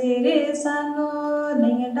आए सेरे सांगो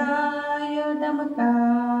नहीं डायो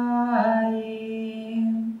डमकाए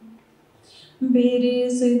बेरे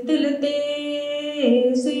सितलते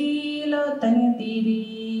सीलो तंग तीरी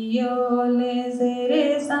यो ले सेरे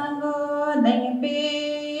सांगो नहीं पे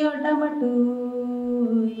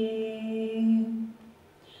डमटूये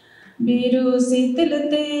बिरु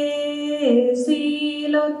शीतलते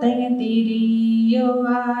सीलो तय तिरियो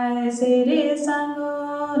आय सेरे संगो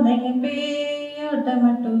नहीं पे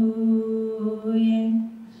डमटूये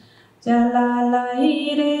चला लाई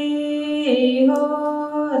रे हो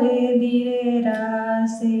रे धीरे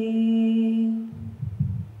रासे।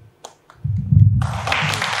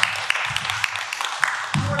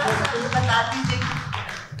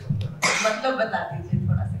 मतलब बता दीजिए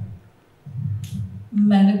थोड़ा सा।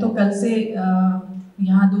 मैंने तो कल से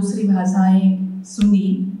यहाँ दूसरी भाषाएं सुनी।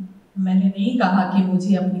 मैंने नहीं कहा कि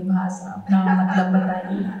मुझे अपनी भाषा अपना मतलब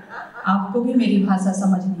बताइए, आपको भी मेरी भाषा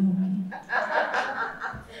समझनी होगी।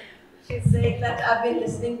 She's saying that I've been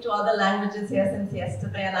listening to other languages here since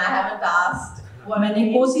yesterday and I haven't asked what मैंने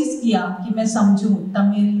कोशिश किया कि मैं समझूं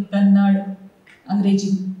तमिल, कन्नड़,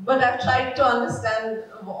 अंग्रेजी। But I've tried to understand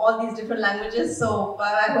all these different languages, so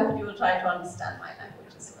I hope you will try to understand my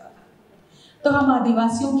language as well. तो हम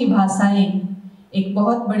आदिवासियों की भाषाएं एक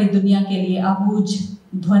बहुत बड़ी दुनिया के लिए आबूझ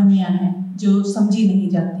ध्वनियां हैं जो समझी नहीं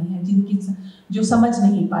जाती हैं, जिनकी जो समझ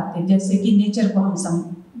नहीं पाते, जैसे कि नेचर को हम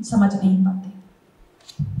समझ नहीं पाते।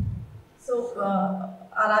 So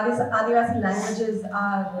our Adivasi languages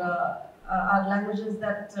are languages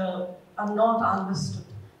that are not understood,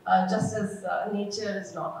 just as nature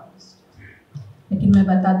is not understood. लेकिन मैं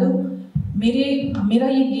बता दूं, मेरा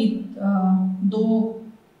ये गीत दो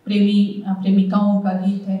प्रेमिकाओं का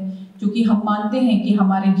गीत है, क्योंकि हम मानते हैं कि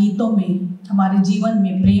हमारे गीतों में, हमारे जीवन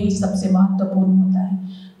में प्रेम सबसे महत्वपूर्ण होता है।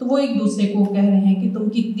 तो वो एक दूसरे को कह रहे हैं कि तुम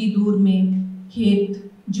कितनी दूर में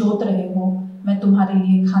खेत जोत रहे हो, मैं तुम्हारे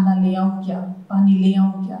लिए खाना ले आऊं क्या, पानी ले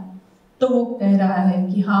आऊं क्या। तो वो कह रहा है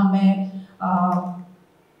कि हाँ, मैं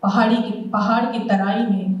पहाड़ की तराई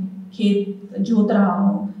में खेत जोत रहा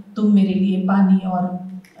हूँ, तुम मेरे लिए पानी और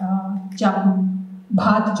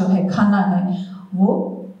भात जो है, खाना है, वो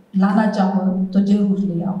लाना चाहो तो जरूर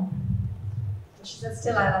ले आओ। She says,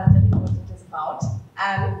 still I'll tell you what it is about,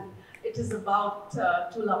 and it is about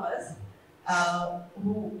two lovers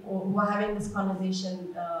who are having this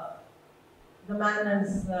conversation. The man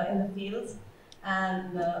is in the fields,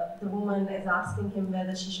 and the woman is asking him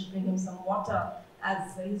whether she should bring him some water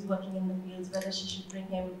as he's working in the fields, whether she should bring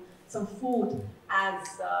him some food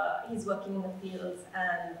as he's working in the fields.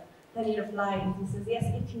 And then he replies, he says, yes,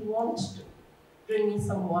 if you want to, bring me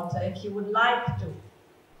some water. If you would like to,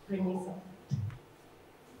 bring me some food.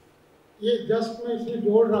 ये just मैं इसमें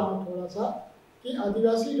जोड़ रहा हूँ थोड़ा सा कि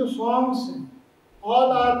आदिवासी जो सॉन्ग्स हैं,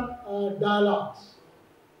 all are dialogues,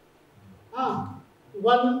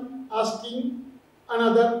 one asking,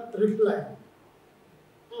 another reply.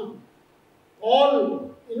 All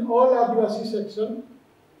in all Adivasi section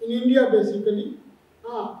in India basically,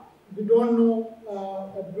 we don't know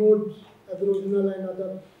abroad, Aboriginal and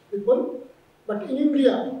other people, but in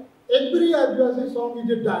India every Adivasi song is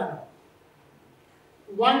a dialogue,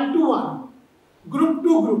 one to one, group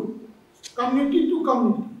to group, community to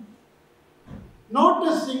community, not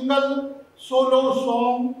a single solo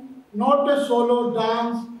song, not a solo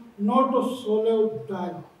dance, not a solo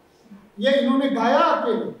dialogue. ये इन्होंने गाया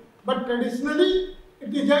अकेले, but traditionally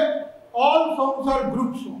it is all songs are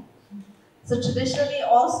group songs. So traditionally,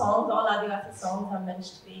 all songs, all Adivasi songs are meant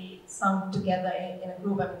to be sung together in a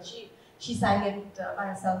group. I mean, she sang it by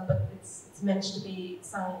herself, but it's meant to be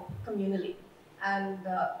sung communally. And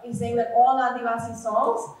he's saying that all Adivasi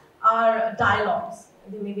songs are dialogues.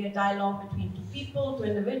 There may be a dialogue between two people, two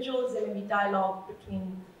individuals. There may be dialogue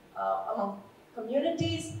between among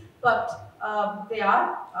communities, but they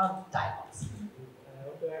are dialogues.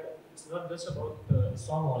 It's not just about the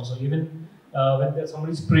song also. Even when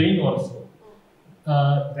somebody is praying also,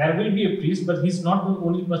 there will be a priest, but he's not the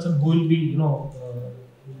only person who will be,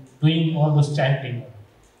 doing all those chanting.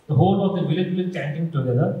 The whole of the village will be chanting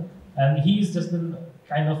together, and he is just the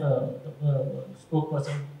kind of a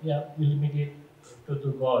spokesperson. Yeah, will mediate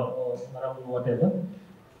to God or around whatever.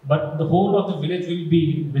 But the whole of the village will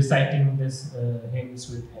be reciting this hymns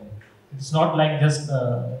with him. It's not like just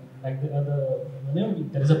like the other.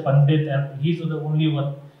 There is a pandit, and he's the only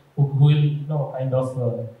one who will kind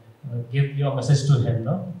of give your message to him.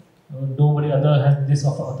 No, nobody other has this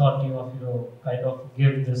authority of kind of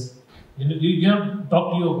give this. You have to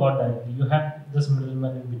talk to your God directly. You have this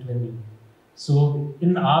middleman in between you. So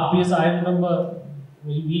in our place, I remember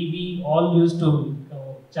we all used to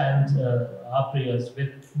chant our prayers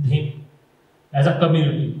with him as a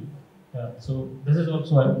community. Yeah, so this is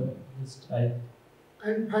also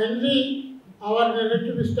And finally, our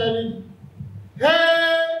narrative style is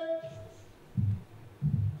hey,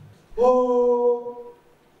 oh,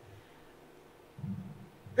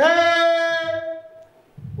 hey,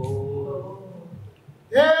 oh.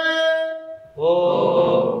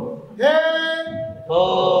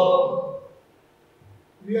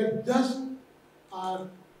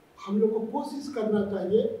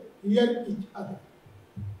 hear each other.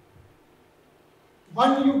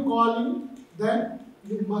 When you call in, then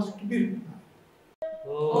you must be replied.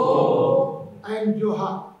 Oh. And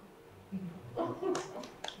Johar.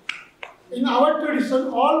 In our tradition,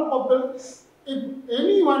 all people, if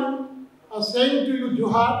anyone are saying to you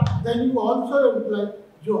Johar, then you also reply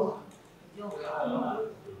Johar.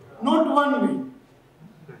 Not one way.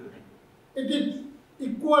 It is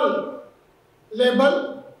equal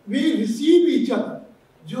level. We receive each other.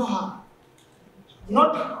 Johar.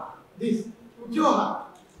 Not this. Johar.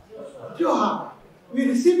 Johar. We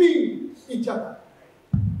receiving each other.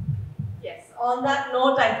 Yes. On that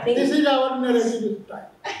note, I think this is our narrative style.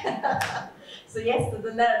 So yes,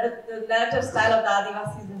 the narrative style of the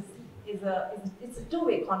Adivasis is a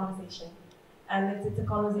two-way conversation, and it's a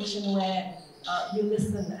conversation where you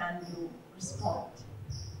listen and you respond.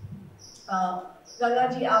 Ganga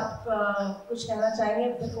ji, आप कुछ कहना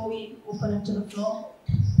चाहेंगे before we open it to the floor?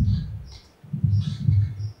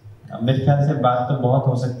 मेरे ख्याल से बात तो बहुत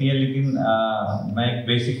हो सकती है, लेकिन मैं एक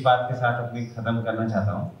बेसिक बात के साथ अपनी खत्म करना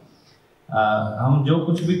चाहता हूँ। हम जो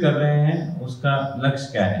कुछ भी कर रहे हैं उसका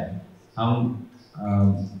लक्ष्य क्या है? हम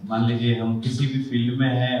मान लीजिए हम किसी भी फील्ड में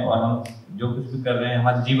हैं और हम जो कुछ भी कर रहे हैं,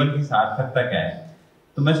 हमारे जीवन की सार्थकता क्या है?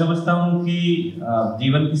 तो मैं समझता हूँ कि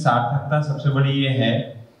जीवन की सार्थकता सबसे बड़ी ये है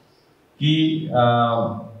कि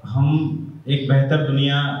हम एक बेहतर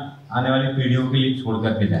दुनिया आने वाली पीढ़ियों के लिए छोड़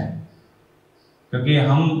करके जाएं। क्योंकि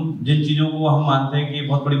हम जिन चीज़ों को हम मानते हैं कि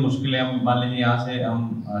बहुत बड़ी मुश्किल है, हम मान लीजिए यहाँ से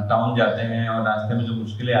हम टाउन जाते हैं और रास्ते में जो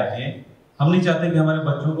मुश्किलें आती हैं, हम नहीं चाहते कि हमारे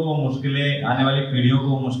बच्चों को वो मुश्किलें, आने वाली पीढ़ियों को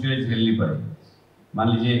वो मुश्किलें झेलनी पड़े। मान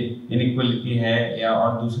लीजिए इनइक्वलिटी है या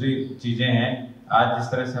और दूसरी चीज़ें हैं। आज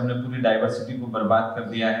जिस तरह से हमने पूरी डाइवर्सिटी को बर्बाद कर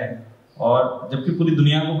दिया है, और जबकि पूरी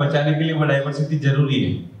दुनिया को बचाने के लिए वो डाइवर्सिटी जरूरी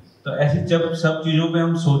है। तो ऐसी जब सब चीज़ों पे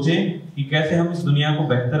हम सोचें कि कैसे हम इस दुनिया को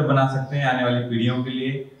बेहतर बना सकते हैं आने वाली पीढ़ियों के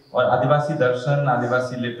लिए, और आदिवासी दर्शन,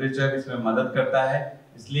 आदिवासी लिटरेचर इसमें मदद करता है।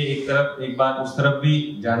 इसलिए एक बार उस तरफ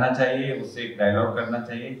भी जाना चाहिए, उससे एक डायलॉग करना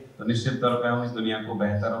चाहिए, तो निश्चित तौर पर हम इस दुनिया को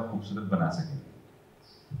बेहतर और खूबसूरत बना सकेंगे।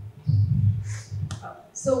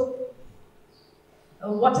 So,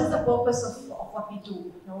 what is the purpose of what we do?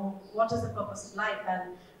 You know, what is the purpose of life? And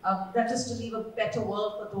that is to leave a better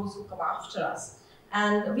world for those who come after us.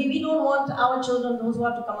 And we don't want our children, those who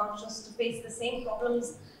are to come after us, to face the same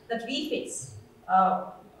problems that we face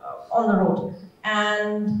on the road.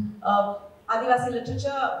 And Adivasi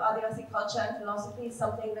literature, Adivasi culture and philosophy is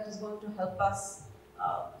something that is going to help us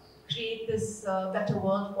create this better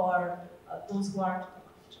world for those who are to come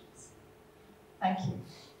after us. Thank you.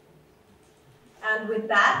 And with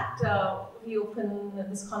that, we open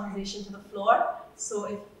this conversation to the floor. So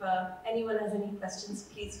if anyone has any questions,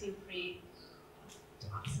 please feel free to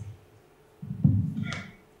ask.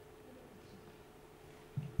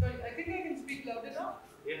 Sorry, I think I can speak loud enough.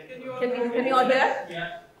 Yeah. Can you all hear? Yeah.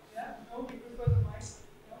 No, we prefer the mic.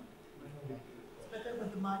 It's better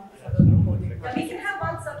with the mic for the recording. We can have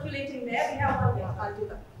one circulating there. We have one there. I'll do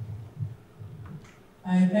that.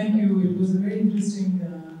 I thank you. It was a very interesting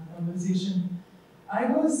conversation. I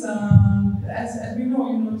was, as we know,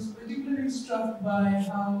 particularly struck by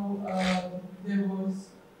how there was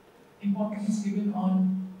importance given on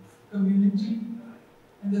community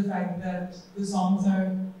and the fact that the songs are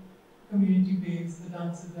community-based, the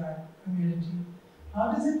dances are community. How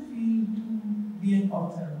does it feel to be an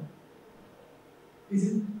author? Do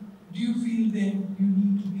you feel then you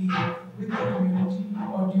need to be with the community,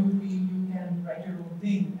 or do you feel you can write your own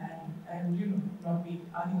thing and not be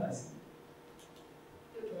Adivasi?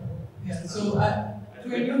 Yeah, so to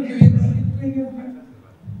any of you,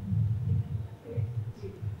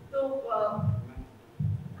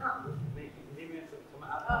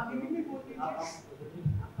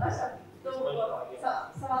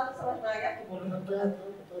 सवाल समझ में आ गया कि बोलना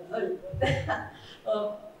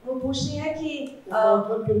वो पूछ रही है कि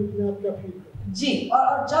जी,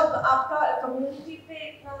 और जब आपका कम्युनिटी पे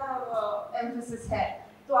इतना एम्फेसिस है,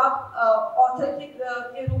 तो आप ऑथर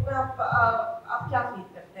के रूप में आप क्या फील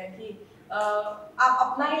करते हैं कि आप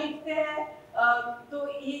अपना ही लिखते हैं, तो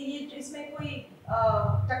ये इसमें कोई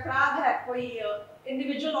टकराव है कोई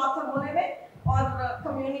इंडिविजुअल ऑथर होने में और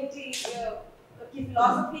कम्युनिटी की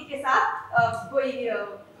फिलॉसफी के साथ कोई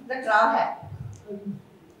टकराव है?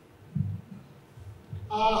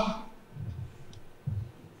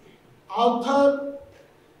 Author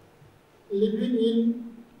living in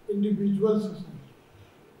individual society.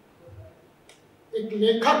 एक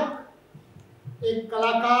लेखक, एक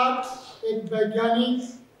कलाकार, एक वैज्ञानिक,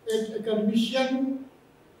 एक एकेडमिशियन,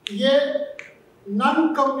 ये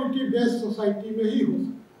नॉन कम्युनिटी बेस्ड सोसाइटी में ही हो सकता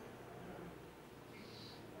है।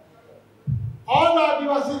 All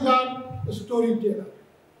Adivasis are storyteller.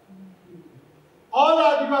 all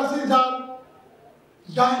Adivasis are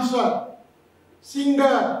dancer,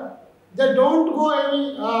 singer. They don't go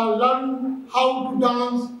any learn how to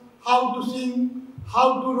dance, how to sing,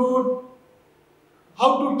 how to read, how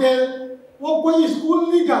to tell. वो कोई school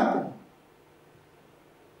नहीं जाते,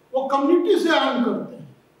 वो community से अर्न करते हैं।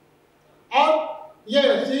 और ये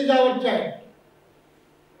सी is our child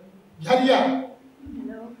Jharia,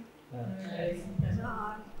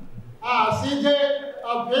 C is a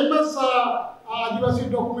famous Adivasi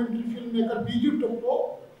documentary film maker Biju टप्पो,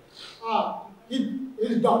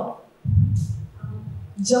 his daughter.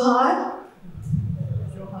 Johar.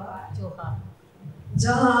 Johar.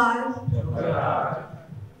 Johar. Johar.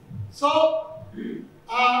 So,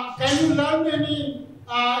 can you learn any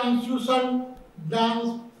institution dance?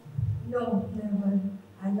 No, never.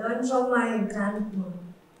 I learned from my grandma.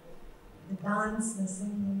 The dance, the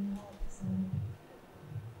singing.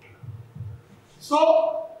 So,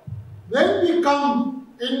 when we come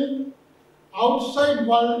in outside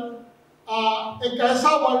world, एक ऐसा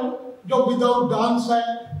world जो without dance है,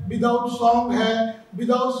 without song है,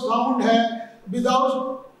 without sound है,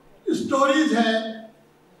 without stories है,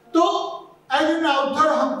 तो as an author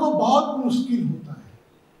हमको बहुत मुश्किल होता है।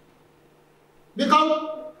 बिकॉज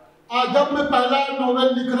जब मैं पहला नॉवेल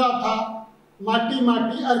लिख रहा था, माटी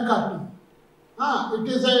माटी अरकाटी, it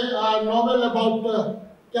is a novel about,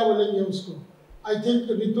 क्या बोलेंगे उसको, आई थिंक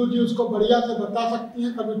रितु जी उसको बढ़िया से बता सकती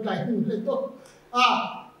हैं कभी टाइम मिले तो।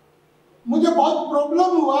 मुझे बहुत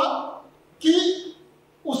प्रॉब्लम हुआ कि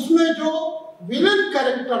उसमें जो विलेन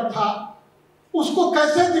कैरेक्टर था उसको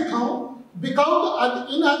कैसे दिखाऊं,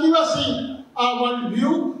 because in Adivasi world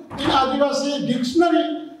view, in Adivasi dictionary,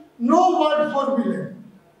 no word for villain,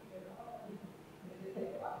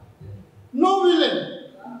 no villain.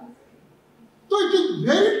 तो it is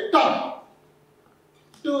very tough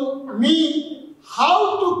to me how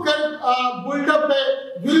to build up a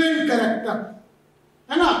villain character,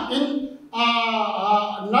 है ना। इन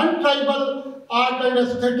non-tribal art and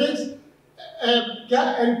aesthetics, क्या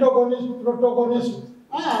एंटोगोनिस्ट, protagonist,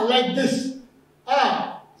 like this,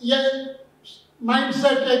 ये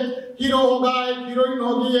mindset, एक hero होगा, एक heroine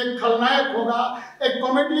होगी, एक खलनायक होगा, एक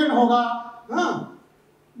कॉमेडियन होगा,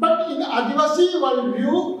 but in Adivasi world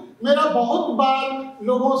view मेरा बहुत बार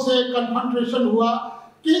लोगों से कन्फ्रंटेशन हुआ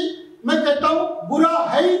कि मैं कहता हूँ बुरा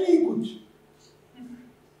है ही नहीं कुछ,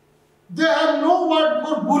 they have no word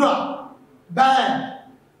for बुरा, बैड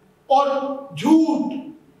और झूठ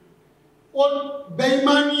और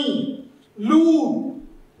बेईमानी, लूट,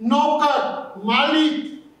 नौकर, मालिक,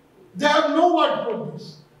 they have no word for this.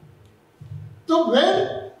 So when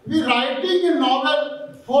we writing a novel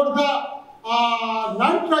for the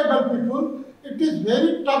non-tribal people, it is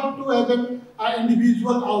very tough to as an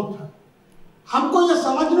individual author. हमको ये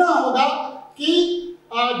समझना होगा कि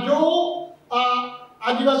जो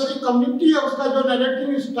आदिवासी कम्युनिटी है उसका जो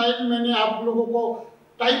नैरेटिव स्टाइल, मैंने आप लोगों को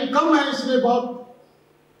टाइम कम है इसलिए बहुत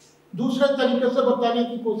दूसरे तरीके से बताने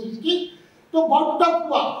की कोशिश की, तो बहुत टफ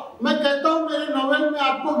हुआ। मैं कहता हूँ मेरे नॉवेल में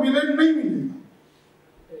आपको विलेन नहीं मिलेगा।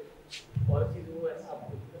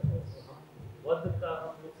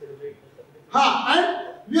 हाँ, and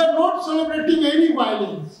we are not celebrating any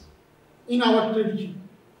violence in our tradition.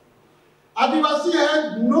 Adivasi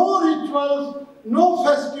has no rituals, no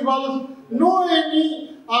festivals, no any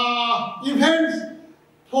events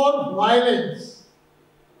for violence.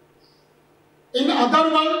 In other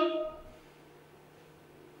world,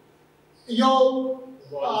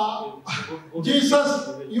 Jesus,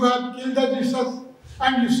 you have killed the Jesus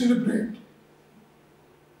and you celebrate.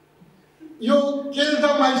 You kill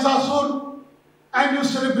the Mahishasur and you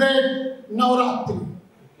celebrate Navratri.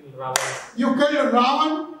 You kill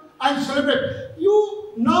Ravan and celebrate. You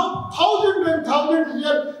now thousands and thousands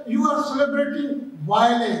years you are celebrating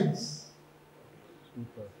violence.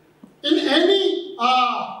 In any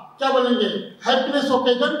क्या बोलेंगे happiness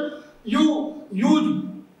occasion you use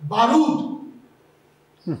बारूद,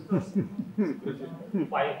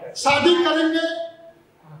 शादी करेंगे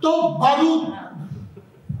तो बारूद,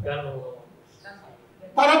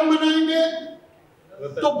 पर्व मनाएंगे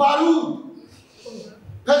तो बारूद,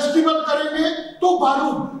 फेस्टिवल करेंगे तो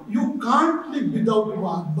बारूद। You can't live without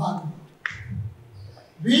बारूद।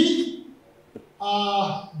 We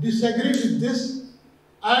disagree with this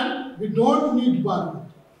and we don't need बारूद।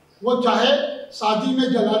 वो चाहे शादी में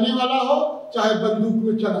जलाने वाला हो, चाहे बंदूक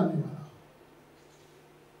में चलाने वाला हो।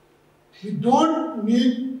 We don't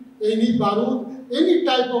need any बारूद, any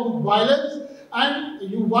type of violence, and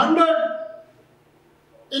you wonder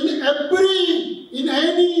in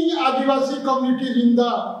any Adivasi communities in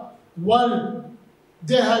the world,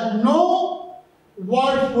 they have no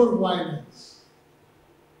word for violence.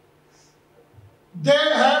 they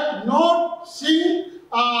have not seen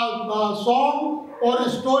song or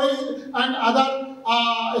stories and other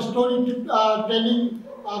storytelling.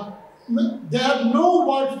 They have no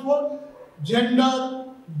words for gender,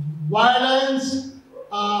 violence,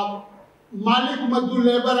 Malik Madhu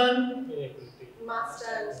labor and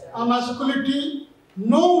masculinity.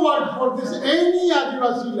 No word for this any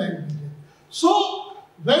Adivasi language. So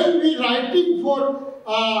when we writing for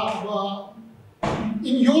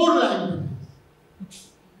in your language,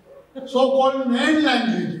 so-called main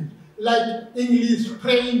languages like English,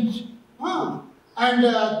 French, and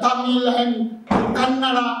Tamil and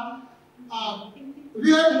Kannada,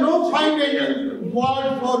 we have no find any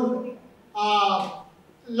word for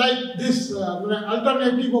like this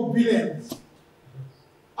alternative of violence,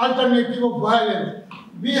 alternative of violence.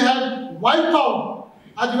 We have wiped out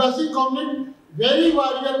Adivasi community, very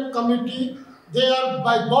warrior community. They are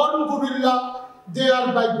by born guerrilla, they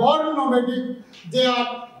are by born nomadic, they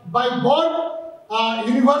are by born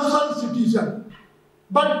universal citizen.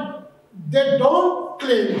 But they don't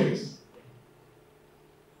claim this.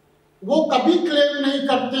 वो कभी claim नहीं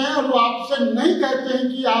करते हैं और वो आपसे नहीं कहते हैं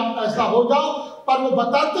कि आप ऐसा हो जाओ, पर वो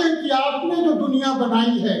बताते हैं कि आपने जो दुनिया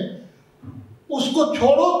बनाई है उसको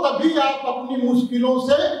छोड़ो, तभी आप अपनी मुश्किलों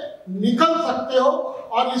से निकल सकते हो।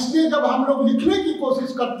 और इसलिए जब हम लोग लिखने की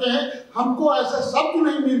कोशिश करते हैं, हमको ऐसे शब्द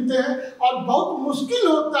नहीं मिलते हैं और बहुत मुश्किल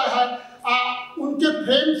होता है उनके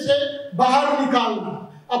फ्रेम से बाहर निकालना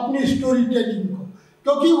अपनी स्टोरी टेलिंग को,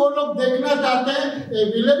 क्योंकि वो लोग देखना चाहते हैं ए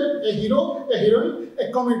villain, A hero, A heroine,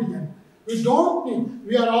 a comedian. We don't need,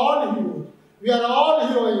 we are all heroes, we are all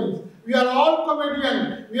heroines, we are all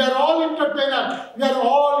comedians, we are all entertainers, we are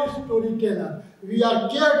all storytellers. We are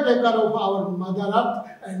caretaker of our Mother Earth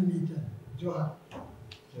and nature. Johar.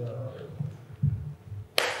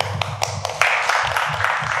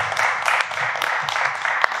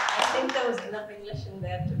 I think there was enough English in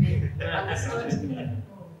there to be understood.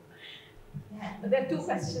 But there are two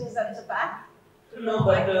questions at the back. No,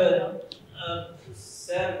 but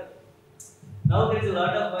sir, now there is a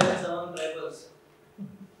lot of violence among tribals,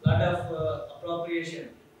 lot of appropriation,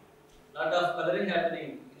 lot of coloring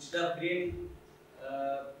happening. Instead of green,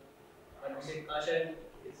 when we say caution,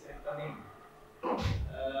 it's coming.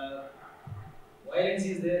 Violence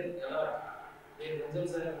is there a lot. They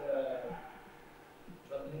themselves are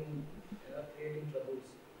troubling, creating troubles.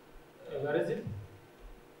 Where is it?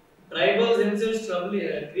 Tribals themselves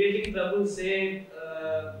creating trouble, say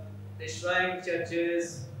destroying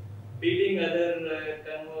churches, beating other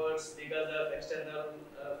converts because of external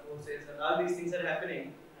forces, and all these things are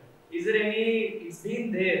happening. Is there any? It's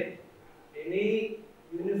been there. Any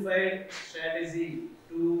unified strategy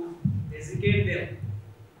to educate them?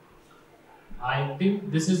 I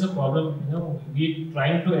think this is a problem. We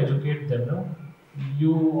trying to educate them.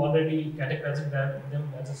 You already categorizing them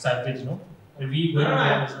as a savage. We going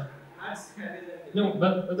to no,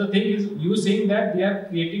 but the thing is, you saying that they are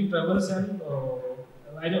creating troubles and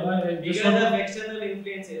because of external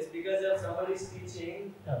influences, because of somebody's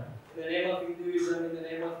teaching in the name of Hinduism, in the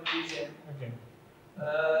name of religion. Okay.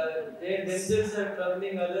 They themselves are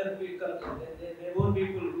troubling other people. Their own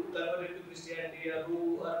people who converted to Christianity or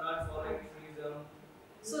who are not following Hinduism.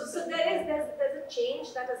 So there's a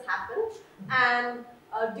change that has happened, and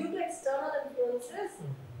due to external influences,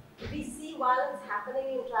 we see violence happening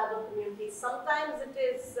in tribal communities. Sometimes it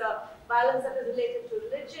is violence that is related to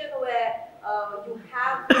religion, where you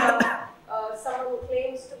have someone who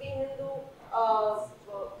claims to be Hindu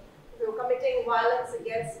committing violence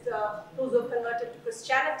against those who have converted to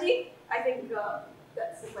Christianity. I think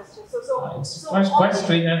that's the question. It's quite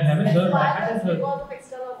strange. I haven't heard. Because of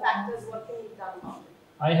external factors, what can be done about it?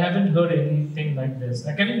 I haven't heard anything like this.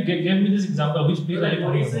 Can you give me this example? Which place are you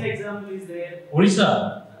talking about? Odisha example is there.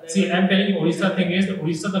 Odisha. See, I'm telling you, Odisha thing is,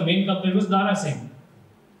 Odisha, the main culprit was Dara Singh.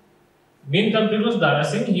 Main culprit was Dara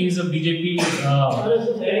Singh. He is a BJP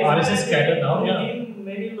RSS cadre now. Yeah.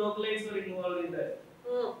 Many localites were involved in that.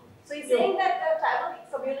 So he's saying that the tribal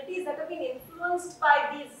communities that have been influenced by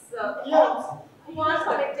these groups who are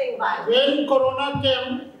committing violence. When Corona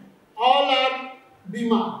came, all are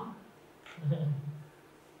Bima.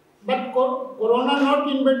 But Corona not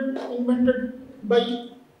invented by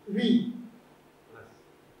we.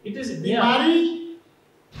 It is बीमारी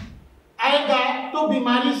आएगा तो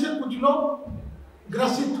बीमारी से कुछ लोग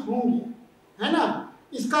ग्रसित होंगे, है ना?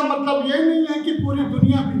 इसका मतलब ये नहीं है कि पूरी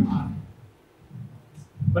दुनिया बीमार है.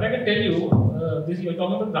 But I can tell you, this you're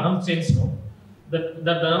talking about Dham states, no?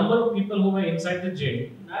 The number of people who were inside the jail.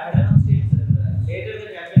 Not Dham states. Later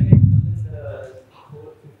that happened in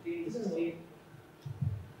 2015, 16.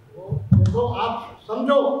 देखो आप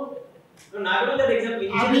समझो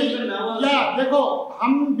अभी देखो,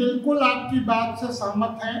 हम बिल्कुल आपकी बात से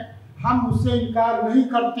सहमत हैं, हम उससे इनकार नहीं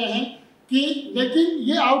करते हैं कि, लेकिन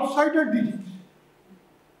ये आउटसाइडर डिजीज,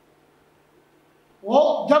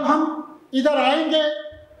 वो जब हम इधर आएंगे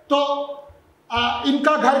तो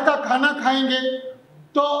इनका घर का खाना खाएंगे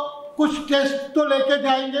तो कुछ टेस्ट तो लेके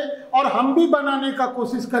जाएंगे और हम भी बनाने का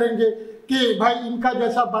कोशिश करेंगे कि भाई इनका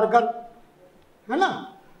जैसा बर्गर है ना,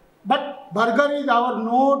 but burger is our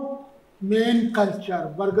not main culture,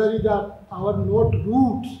 burger is our not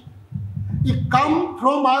roots, it come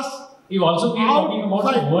from us. You also keep talking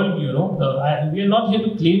about the world, you know. We are not here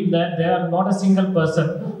to claim that there are not a single person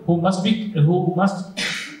who must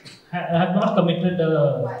have not committed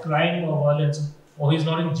a crime or violence, or he is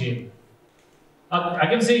not in jail. I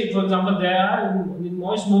can say, for example, there are in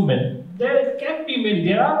Maoist movement, there can be many.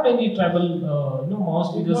 There are many tribal,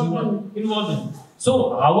 Maoist leaders involved in. So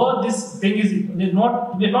this thing is we're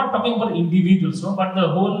not talking about individuals, no, but the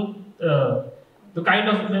whole. The kind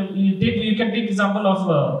of you can take example of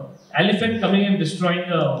elephant coming and destroying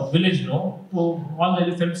a village, no? So all the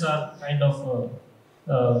elephants are kind of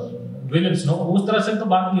villains, no? उस तरह से तो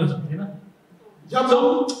बात नहीं हो सकती ना. जब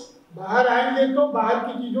हम बाहर आएंगे तो बाहर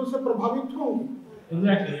की चीजों से प्रभावित होंगे.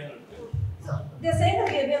 Exactly. So they're saying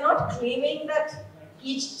that we are not claiming that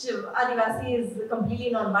each Adivasi is completely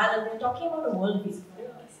non-violent. They're talking about a worldview,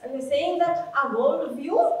 and they're saying that our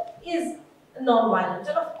worldview is non-violent,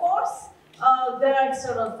 and of course. There are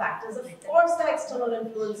external factors. Of course, there are external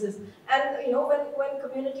influences, and when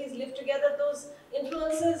communities live together, those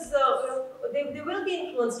influences they will be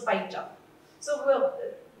influenced by each other. So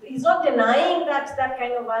he's not denying that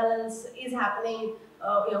kind of violence is happening,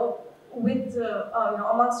 with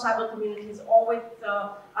amongst tribal communities or with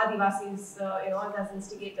Adivasis, as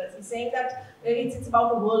instigators. He's saying that it's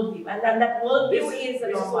about a worldview, and that worldview is a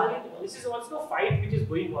non-violent. This is also a fight which is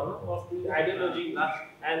going on of the ideology,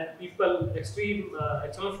 and people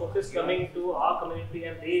external focus coming to our community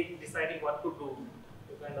and they deciding what to do.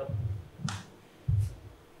 Kind of.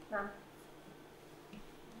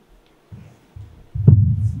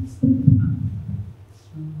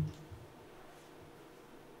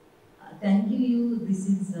 Thank you. This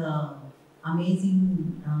is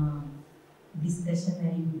amazing discussion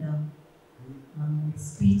and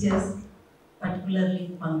speeches, particularly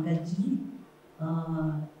Pankaj.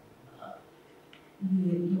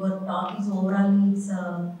 Your talk is overall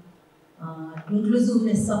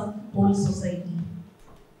inclusiveness of whole society.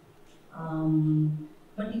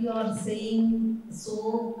 But you are saying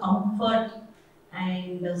so comfort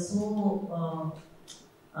and so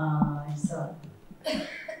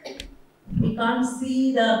we can't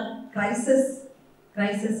see the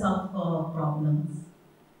crisis of problems,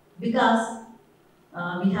 because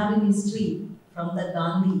we have a history from the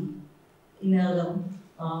Gandhi.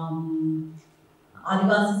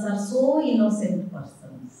 Adivasis are so innocent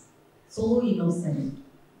persons, so innocent.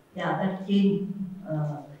 Yeah, that came.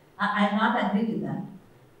 I not agree with that.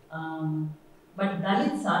 But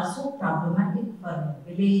Dalits are so problematic for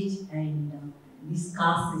village and this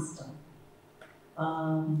caste system.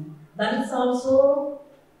 Dalits also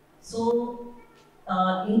so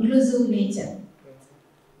inclusive nature,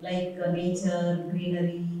 like nature,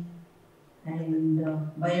 greenery, and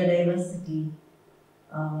biodiversity.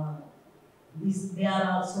 They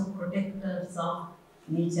are also protectors of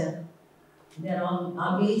nature. They are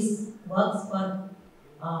always works for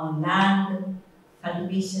land,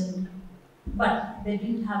 cultivation, but they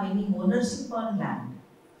didn't have any ownership on land.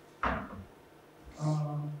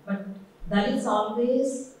 But Dalits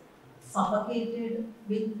always suffocated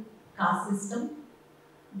with caste system,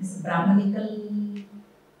 this Brahmanical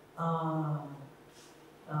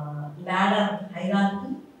ladder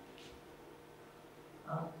hierarchy,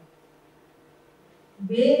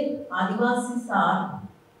 where Adivasis are,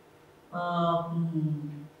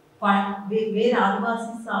 where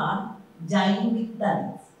Adivasis are joining with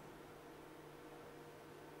Dalits.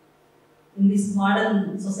 In this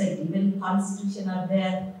modern society, when constitution are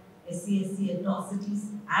there, SC Atrocities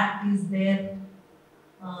Act is there,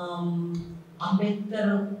 Ambedkar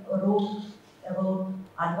wrote about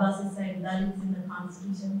Adivasis and Dalits in the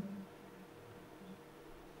constitution.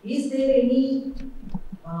 Is there any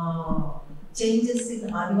changes in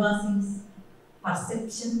Adivasis'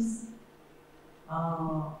 perceptions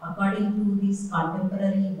according to this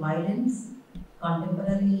contemporary violence,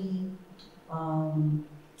 contemporary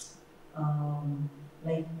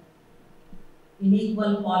like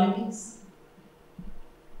unequal politics?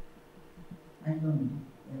 I don't know.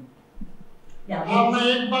 Yeah. मैं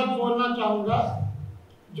एक बात बोलना चाहूँगा,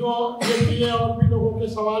 जो ये और भी लोगों के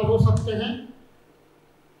सवाल हो सकते हैं।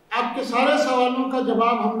 आपके सारे सवालों का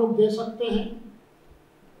जवाब हम लोग दे सकते हैं,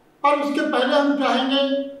 पर उसके पहले हम चाहेंगे,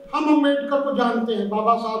 हम अम्बेडकर को जानते हैं,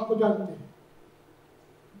 बाबा साहब को जानते हैं।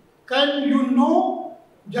 Can you know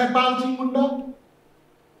Jaipal Singh Munda?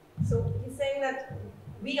 So he's saying that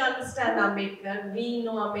we understand Ambedkar, we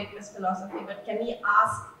know Ambedkar's philosophy, but can we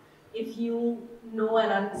ask if you know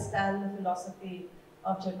and understand the philosophy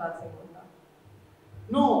of Jayapal Singh Munda?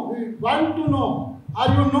 No, we want to know.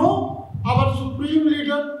 Are you know our supreme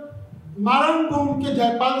leader, Marangoon ke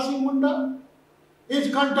Jayapal Singh Munda,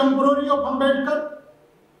 is contemporary of Ambedkar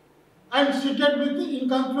and seated with in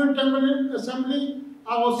Constituent Assembly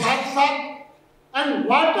our साथ, and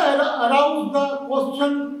what aroused the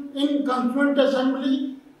question in Constituent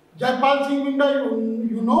Assembly, Jayapal Singh Munda,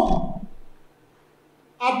 you know?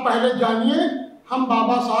 आप पहले जानिए, हम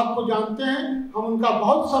बाबा साहब को जानते हैं, हम उनका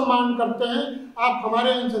बहुत सम्मान करते हैं, आप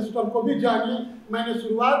हमारे एंसेस्टर को भी जानिए। मैंने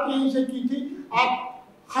शुरुआत यहीं से की थी, आप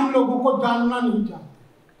हम लोगों को जानना नहीं चाहते,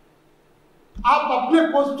 आप अपने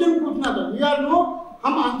क्वेश्चन पूछना था। वी आर नॉट,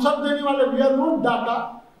 हम आंसर देने वाले, वी आर नॉट डाटा,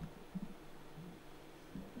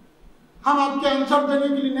 हम आपके आंसर देने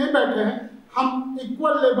के लिए नहीं बैठे हैं, हम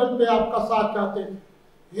इक्वल लेवल पे आपका साथ चाहते हैं।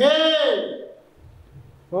 हे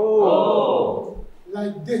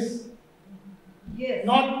like this, Yes.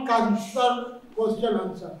 not answer question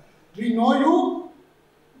answer. We know you.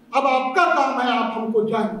 अब आपका काम है, आप हमको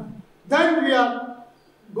जानिए. Then we are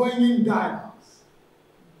going in dialogues.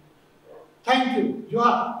 Thank you.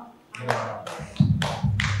 Johar.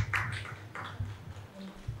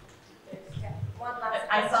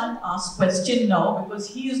 I can't ask question now because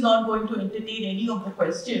he is not going to entertain any of the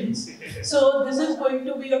questions. So this is going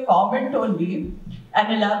to be a comment only,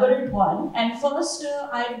 an elaborate one. And first,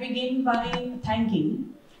 I begin by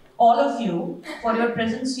thanking all of you for your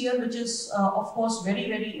presence here, which is, of course, very,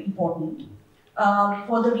 very important.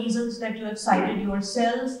 For the reasons that you have cited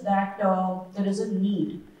yourselves, that there is a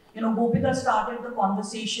need. You know, Gopika started the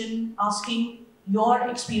conversation asking your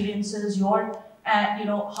experiences,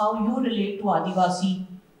 how you relate to Adivasi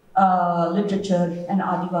literature and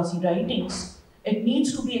Adivasi writings. It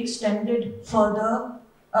needs to be extended further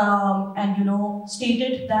and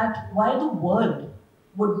stated that why the world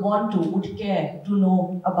would care to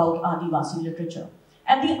know about Adivasi literature.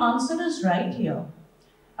 And the answer is right here.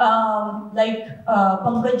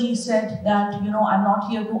 Pankaj said that, I'm not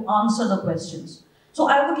here to answer the questions. So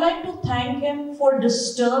I would like to thank him for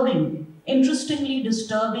interestingly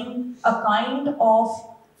disturbing a kind of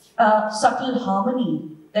subtle harmony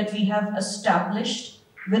that we have established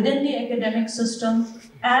within the academic system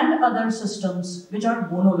and other systems which are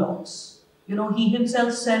monologues. He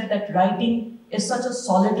himself said that writing is such a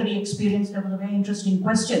solitary experience. There was a very interesting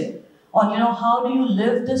question on, how do you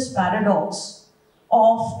live this paradox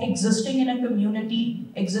of existing in a community,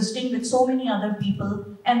 existing with so many other people,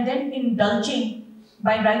 and then indulging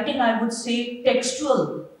by writing, I would say,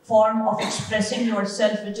 textual form of expressing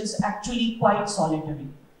yourself, which is actually quite solitary.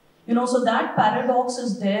 So that paradox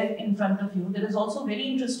is there in front of you. There is also a very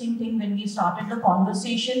interesting thing when we started the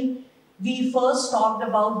conversation. We first talked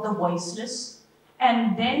about the voiceless,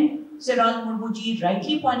 and then Seral Murmu ji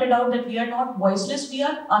rightly pointed out that we are not voiceless, we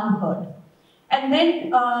are unheard. And then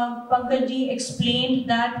Pankaj ji explained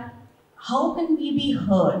that how can we be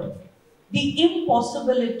heard? The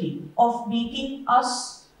impossibility of making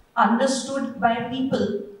us understood by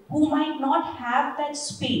people who might not have that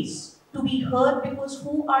space to be heard because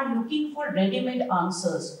who are looking for ready-made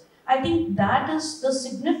answers. I think that is the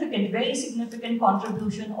significant, very significant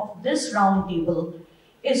contribution of this roundtable,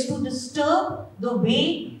 is to disturb the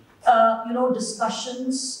way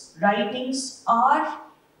discussions, writings are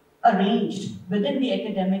arranged within the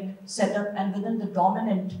academic setup and within the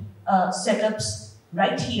dominant setups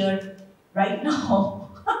right here, right now,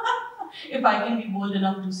 if I can be bold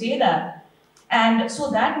enough to say that. And so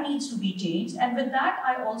that needs to be changed. And with that,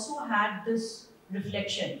 I also had this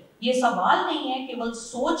reflection. ये सवाल नहीं है, केवल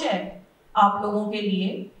सोच है आप लोगों के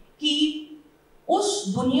लिए कि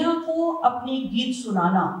उस दुनिया को अपनी गीत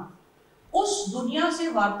सुनाना, उस दुनिया से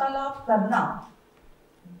वार्तालाप करना,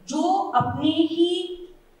 जो अपनी ही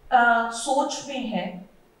सोच में है,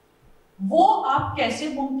 वो आप कैसे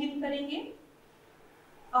मुमकिन करेंगे?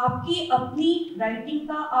 आपकी अपनी राइटिंग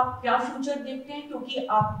का आप क्या फ्यूचर देखते हैं? क्योंकि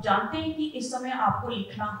आप जानते हैं कि इस समय आपको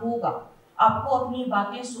लिखना होगा, आपको अपनी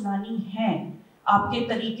बातें सुनानी हैं, आपके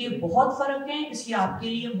तरीके बहुत फर्क हैं, इसलिए आपके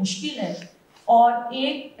लिए मुश्किल है। और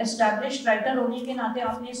एक एस्टैब्लिश्ड राइटर होने के नाते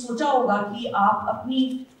आपने सोचा होगा कि आप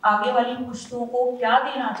अपनी आगे वाली पुश्तों को क्या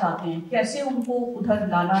देना चाहते हैं, कैसे उनको उधर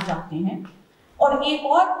लाना चाहते हैं। और एक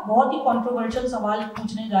और बहुत ही कंट्रोवर्शियल सवाल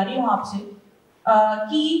पूछने जा रही हूँ आपसे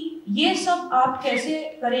कि ये सब आप कैसे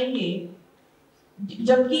करेंगे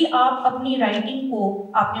जबकि आप अपनी राइटिंग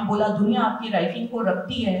को, आपने बोला दुनिया आपकी राइटिंग को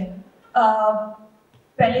रखती है,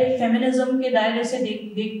 पहले फेमिनिज्म के दायरे से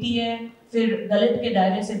देखती है, फिर दलित के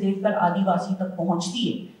दायरे से देखकर आदिवासी तक पहुंचती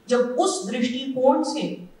है। जब उस दृष्टिकोण से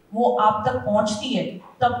वो आप तक पहुंचती है,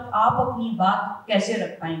 तब आप अपनी बात कैसे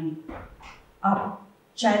रख पाएंगे? आप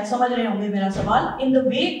शायद समझ रहे होंगे मेरा सवाल। In the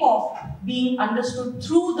wake of being understood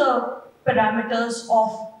through the parameters of,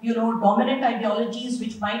 you know, dominant ideologies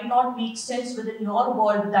which might not make sense within your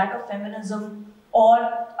world, that of feminism or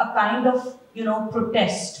a kind of, you know,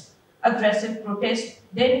 protest, aggressive protest,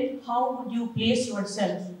 then how would you place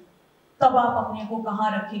yourself? तब आप अपने को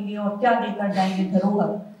कहाँ रखेंगे और क्या देकर जाएंगे धरोहर?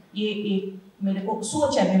 ये एक मेरे को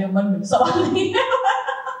सोच है, मेरे मन में, सवाल नहीं है।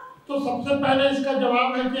 तो सबसे पहले इसका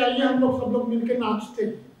जवाब है कि आइए हम लोग सब लोग मिलके नाचते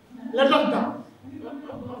हैं। Let us dance.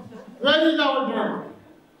 Where is our drum?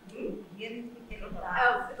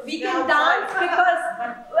 We can dance because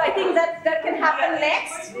I think that can happen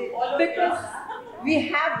next, because we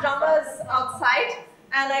have drummers outside,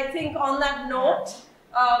 and I think on that note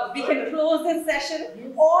we can close this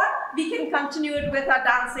session, or we can continue it with our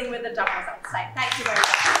dancing with the drummers outside. Thank you very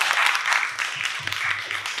much.